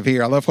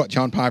persevere. I love what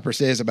John Piper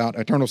says about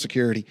eternal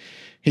security.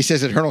 He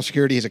says eternal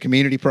security is a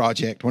community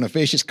project. When a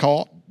fish is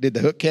caught, did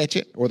the hook catch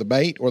it, or the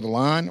bait, or the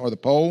line, or the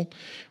pole,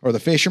 or the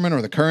fisherman,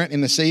 or the current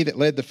in the sea that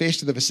led the fish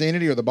to the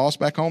vicinity, or the boss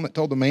back home that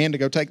told the man to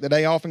go take the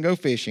day off and go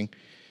fishing?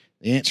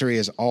 The answer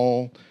is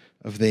all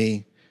of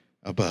the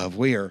above.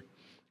 We are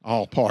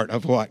all part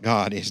of what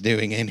God is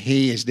doing, and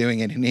he is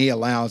doing it, and he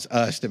allows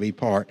us to be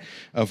part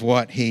of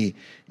what he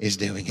is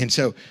doing. And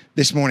so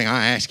this morning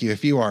I ask you,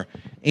 if you are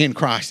in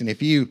Christ and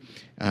if you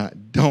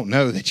don't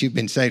know that you've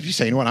been saved, you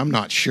say, you know what, I'm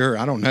not sure.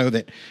 I don't know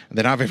that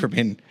I've ever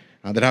been,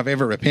 that I've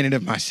ever repented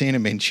of my sin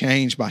and been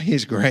changed by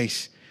his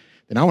grace.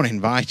 Then I want to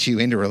invite you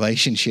into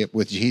relationship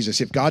with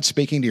Jesus. If God's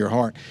speaking to your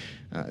heart,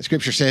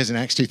 Scripture says in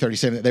Acts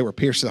 2:37 that they were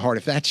pierced to the heart.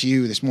 If that's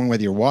you this morning,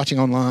 whether you're watching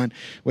online,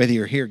 whether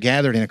you're here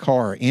gathered in a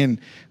car or in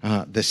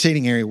the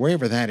seating area,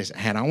 wherever that is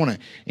at, I want to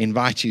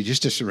invite you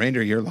just to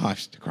surrender your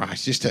lives to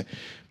Christ, just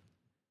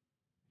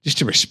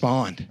to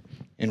respond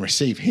and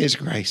receive his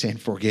grace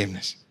and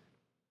forgiveness.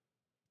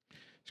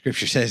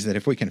 Scripture says that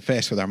if we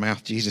confess with our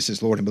mouth Jesus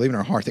is Lord and believe in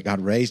our heart that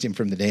God raised him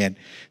from the dead,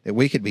 that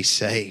we could be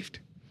saved.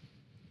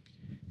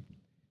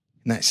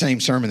 In that same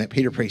sermon that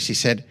Peter preached, he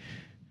said,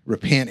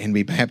 repent and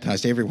be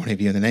baptized, every one of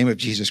you, in the name of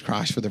Jesus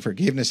Christ for the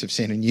forgiveness of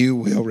sin, and you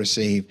will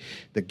receive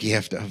the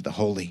gift of the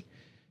Holy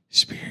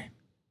Spirit.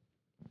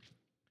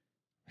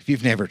 If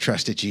you've never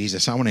trusted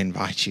Jesus, I want to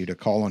invite you to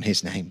call on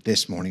his name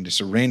this morning, to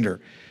surrender.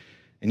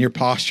 And your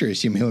posture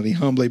is humility,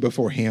 humbly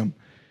before him.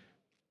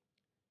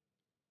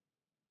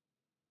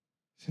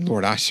 Say,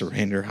 Lord, I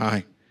surrender.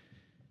 I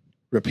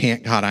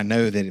repent, God. I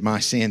know that my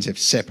sins have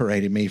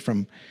separated me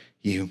from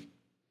you.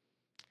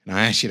 And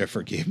I ask you to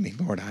forgive me,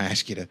 Lord. I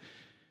ask you to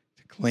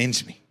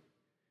cleanse me.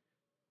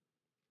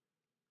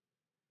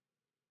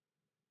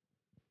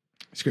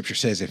 Scripture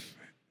says if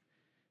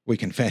we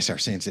confess our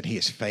sins, that he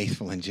is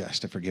faithful and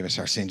just to forgive us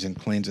our sins and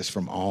cleanse us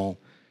from all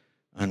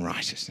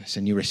unrighteousness.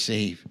 And you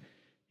receive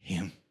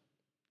him.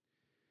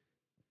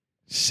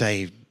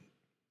 Saved.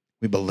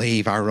 We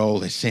believe our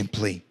role is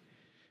simply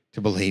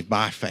to believe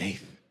by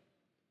faith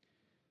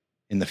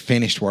in the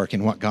finished work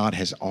and what God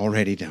has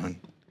already done.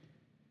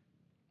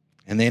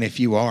 And then if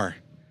you are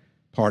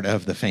part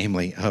of the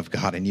family of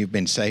God and you've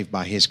been saved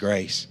by his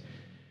grace,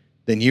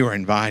 then you are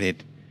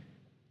invited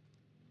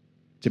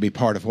to be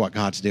part of what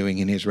God's doing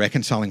in his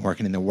reconciling work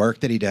and in the work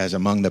that he does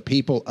among the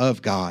people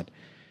of God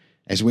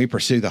as we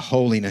pursue the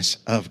holiness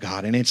of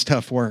God. And it's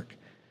tough work,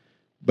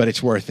 but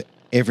it's worth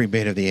every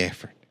bit of the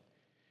effort.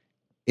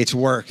 It's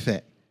work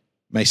that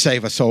may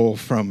save a soul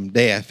from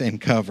death and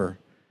cover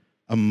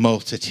a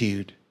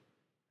multitude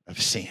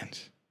of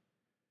sins.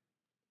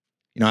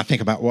 You know, I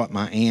think about what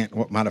my aunt,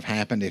 what might have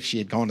happened if she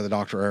had gone to the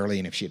doctor early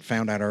and if she had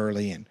found out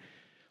early and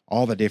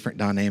all the different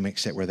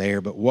dynamics that were there.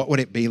 But what would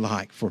it be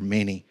like for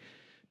many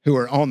who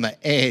are on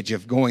the edge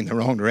of going the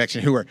wrong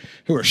direction, who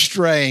are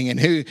straying, and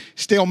who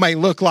still may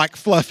look like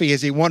Fluffy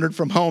as he wandered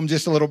from home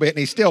just a little bit, and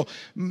he still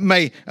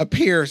may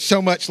appear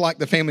so much like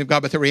the family of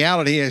God, but the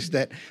reality is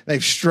that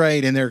they've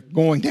strayed and they're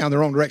going down the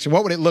wrong direction.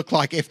 What would it look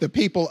like if the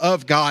people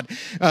of God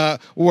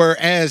were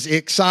as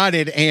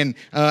excited and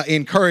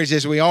encouraged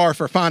as we are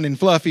for finding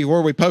Fluffy,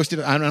 where we posted,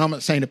 I'm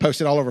not saying to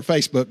post it all over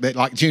Facebook that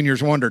like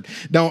Junior's wondered.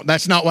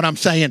 That's not what I'm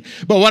saying.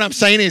 But what I'm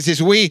saying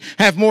is we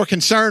have more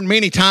concern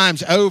many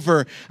times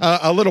over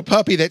a little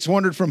puppy that's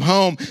wandered from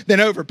home than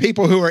over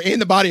people who are in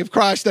the body of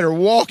Christ that are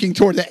walking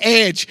toward the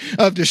edge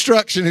of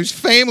destruction, whose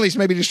families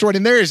may be destroyed.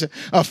 And there is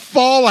a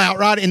fallout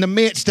right in the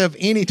midst of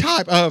any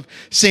type of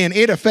sin.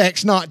 It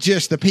affects not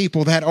just the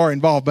people that are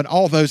involved, but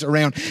all those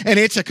around. And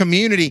it's a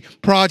community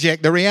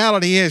project. The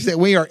reality is that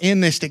we are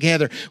in this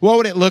together. What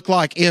would it look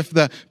like if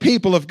the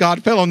people of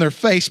God fell on their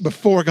face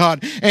before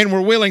God and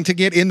were willing to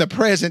get in the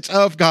presence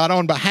of God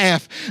on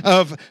behalf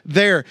of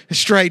their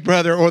strayed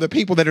brother or the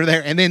people that are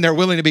there, and then they're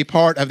willing to be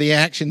part of the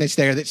action that's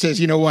there that says,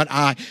 you know what,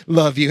 I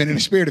love you. And in a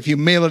spirit of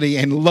humility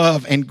and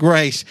love and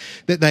grace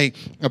that they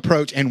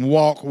approach and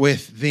walk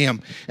with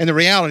them. And the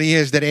reality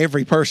is that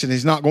every person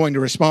is not going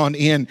to respond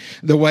in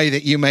the way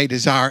that you may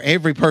desire.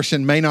 Every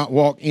person may not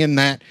walk in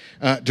that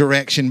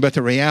direction, but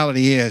the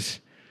reality is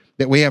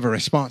that we have a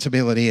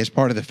responsibility as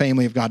part of the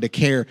family of God to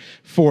care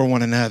for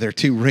one another,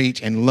 to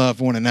reach and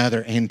love one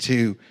another, and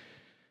to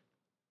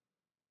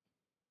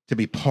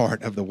be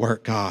part of the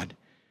work God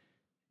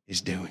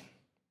is doing.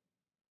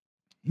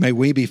 May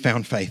we be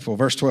found faithful.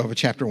 Verse 12 of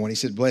chapter 1, he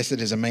said, blessed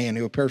is a man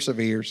who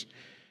perseveres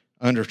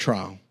under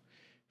trial.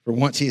 For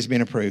once he has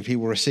been approved, he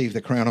will receive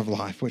the crown of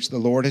life, which the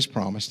Lord has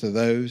promised to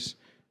those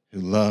who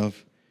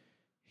love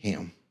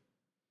him.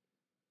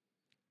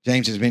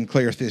 James has been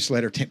clear through this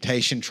letter.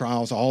 Temptation,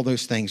 trials, all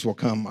those things will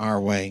come our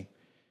way.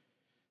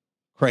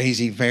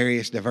 Crazy,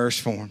 various, diverse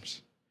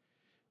forms.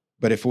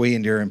 But if we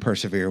endure and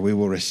persevere, we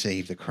will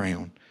receive the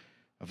crown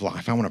of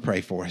life. I want to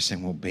pray for us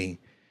and we'll be.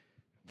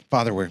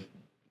 Father,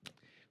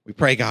 we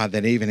pray, God,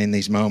 that even in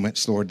these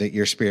moments, Lord, that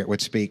your Spirit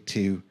would speak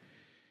to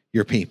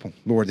your people.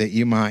 Lord, that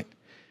you might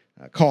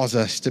cause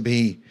us to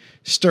be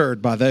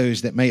stirred by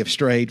those that may have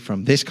strayed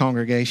from this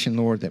congregation,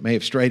 Lord, that may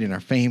have strayed in our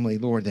family,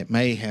 Lord, that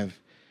may have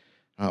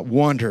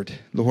wandered,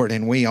 Lord,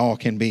 and we all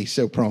can be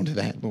so prone to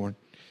that, Lord.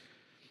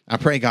 I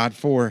pray, God,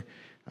 for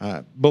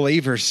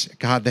believers,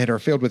 God, that are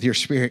filled with your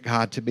Spirit,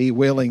 God, to be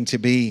willing to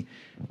be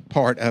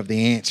part of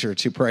the answer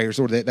to prayers,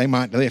 Lord, that they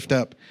might lift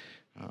up,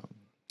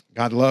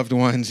 God, loved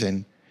ones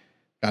and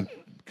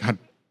God,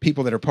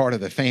 people that are part of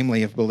the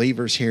family of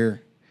believers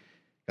here,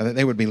 God, that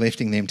they would be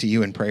lifting them to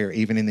you in prayer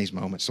even in these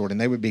moments, Lord,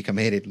 and they would be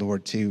committed,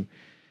 Lord, to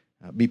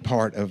be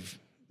part of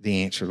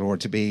the answer,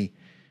 Lord, to be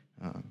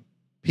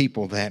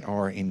people that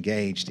are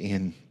engaged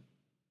in,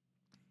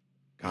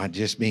 God,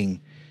 just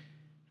being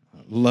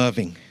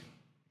loving,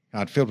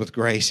 God, filled with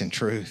grace and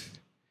truth.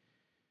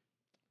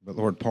 But,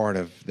 Lord, part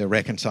of the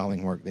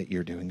reconciling work that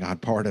you're doing,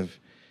 God, part of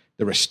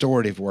the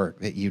restorative work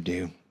that you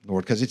do,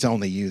 Lord, because it's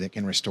only you that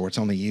can restore. It's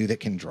only you that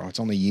can draw.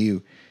 It's only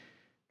you,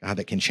 God,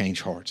 that can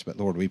change hearts. But,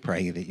 Lord, we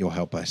pray that you'll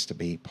help us to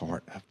be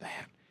part of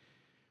that.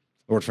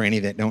 Lord, for any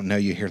that don't know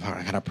you here,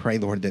 Lord, God, I pray,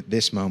 Lord, that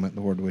this moment,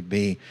 Lord, would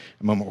be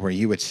a moment where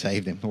you would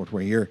save them, Lord,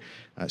 where your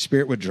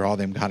Spirit would draw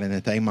them, God, and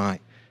that they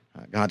might,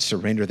 God,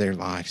 surrender their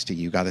lives to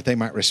you, God, that they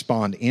might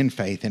respond in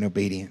faith and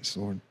obedience,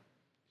 Lord,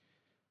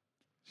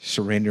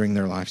 surrendering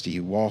their lives to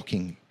you,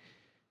 walking,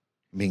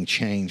 being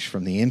changed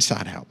from the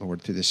inside out,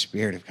 Lord, through the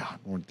Spirit of God,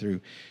 Lord,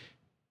 through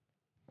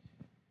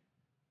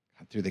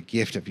the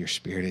gift of your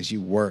Spirit as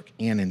you work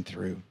in and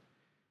through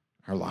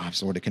our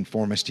lives, Lord, to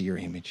conform us to your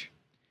image.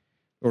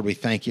 Lord, we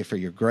thank you for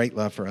your great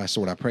love for us.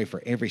 Lord, I pray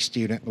for every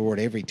student, Lord,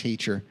 every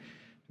teacher,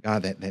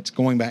 God, that's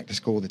going back to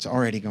school, that's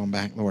already gone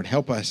back. Lord,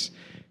 help us,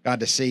 God,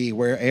 to see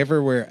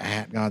wherever we're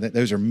at, God, that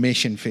those are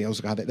mission fields,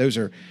 God, that those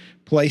are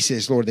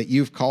places, Lord, that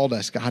you've called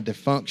us, God, to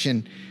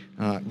function,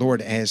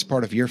 Lord, as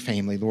part of your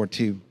family, Lord,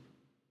 to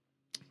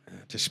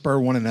spur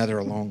one another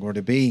along, Lord,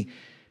 to be,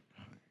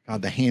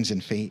 God, the hands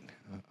and feet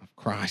of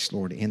Christ,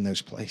 Lord, in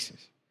those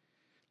places.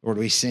 Lord,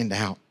 we send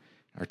out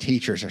our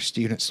teachers, our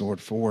students, Lord,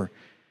 for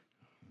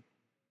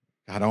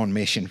God, on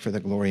mission for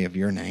the glory of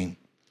your name.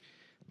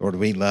 Lord,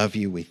 we love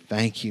you. We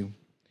thank you.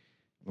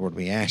 Lord,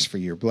 we ask for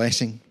your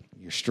blessing,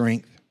 your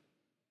strength.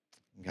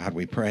 God,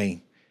 we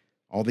pray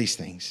all these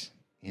things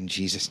in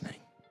Jesus' name.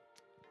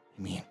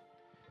 Amen.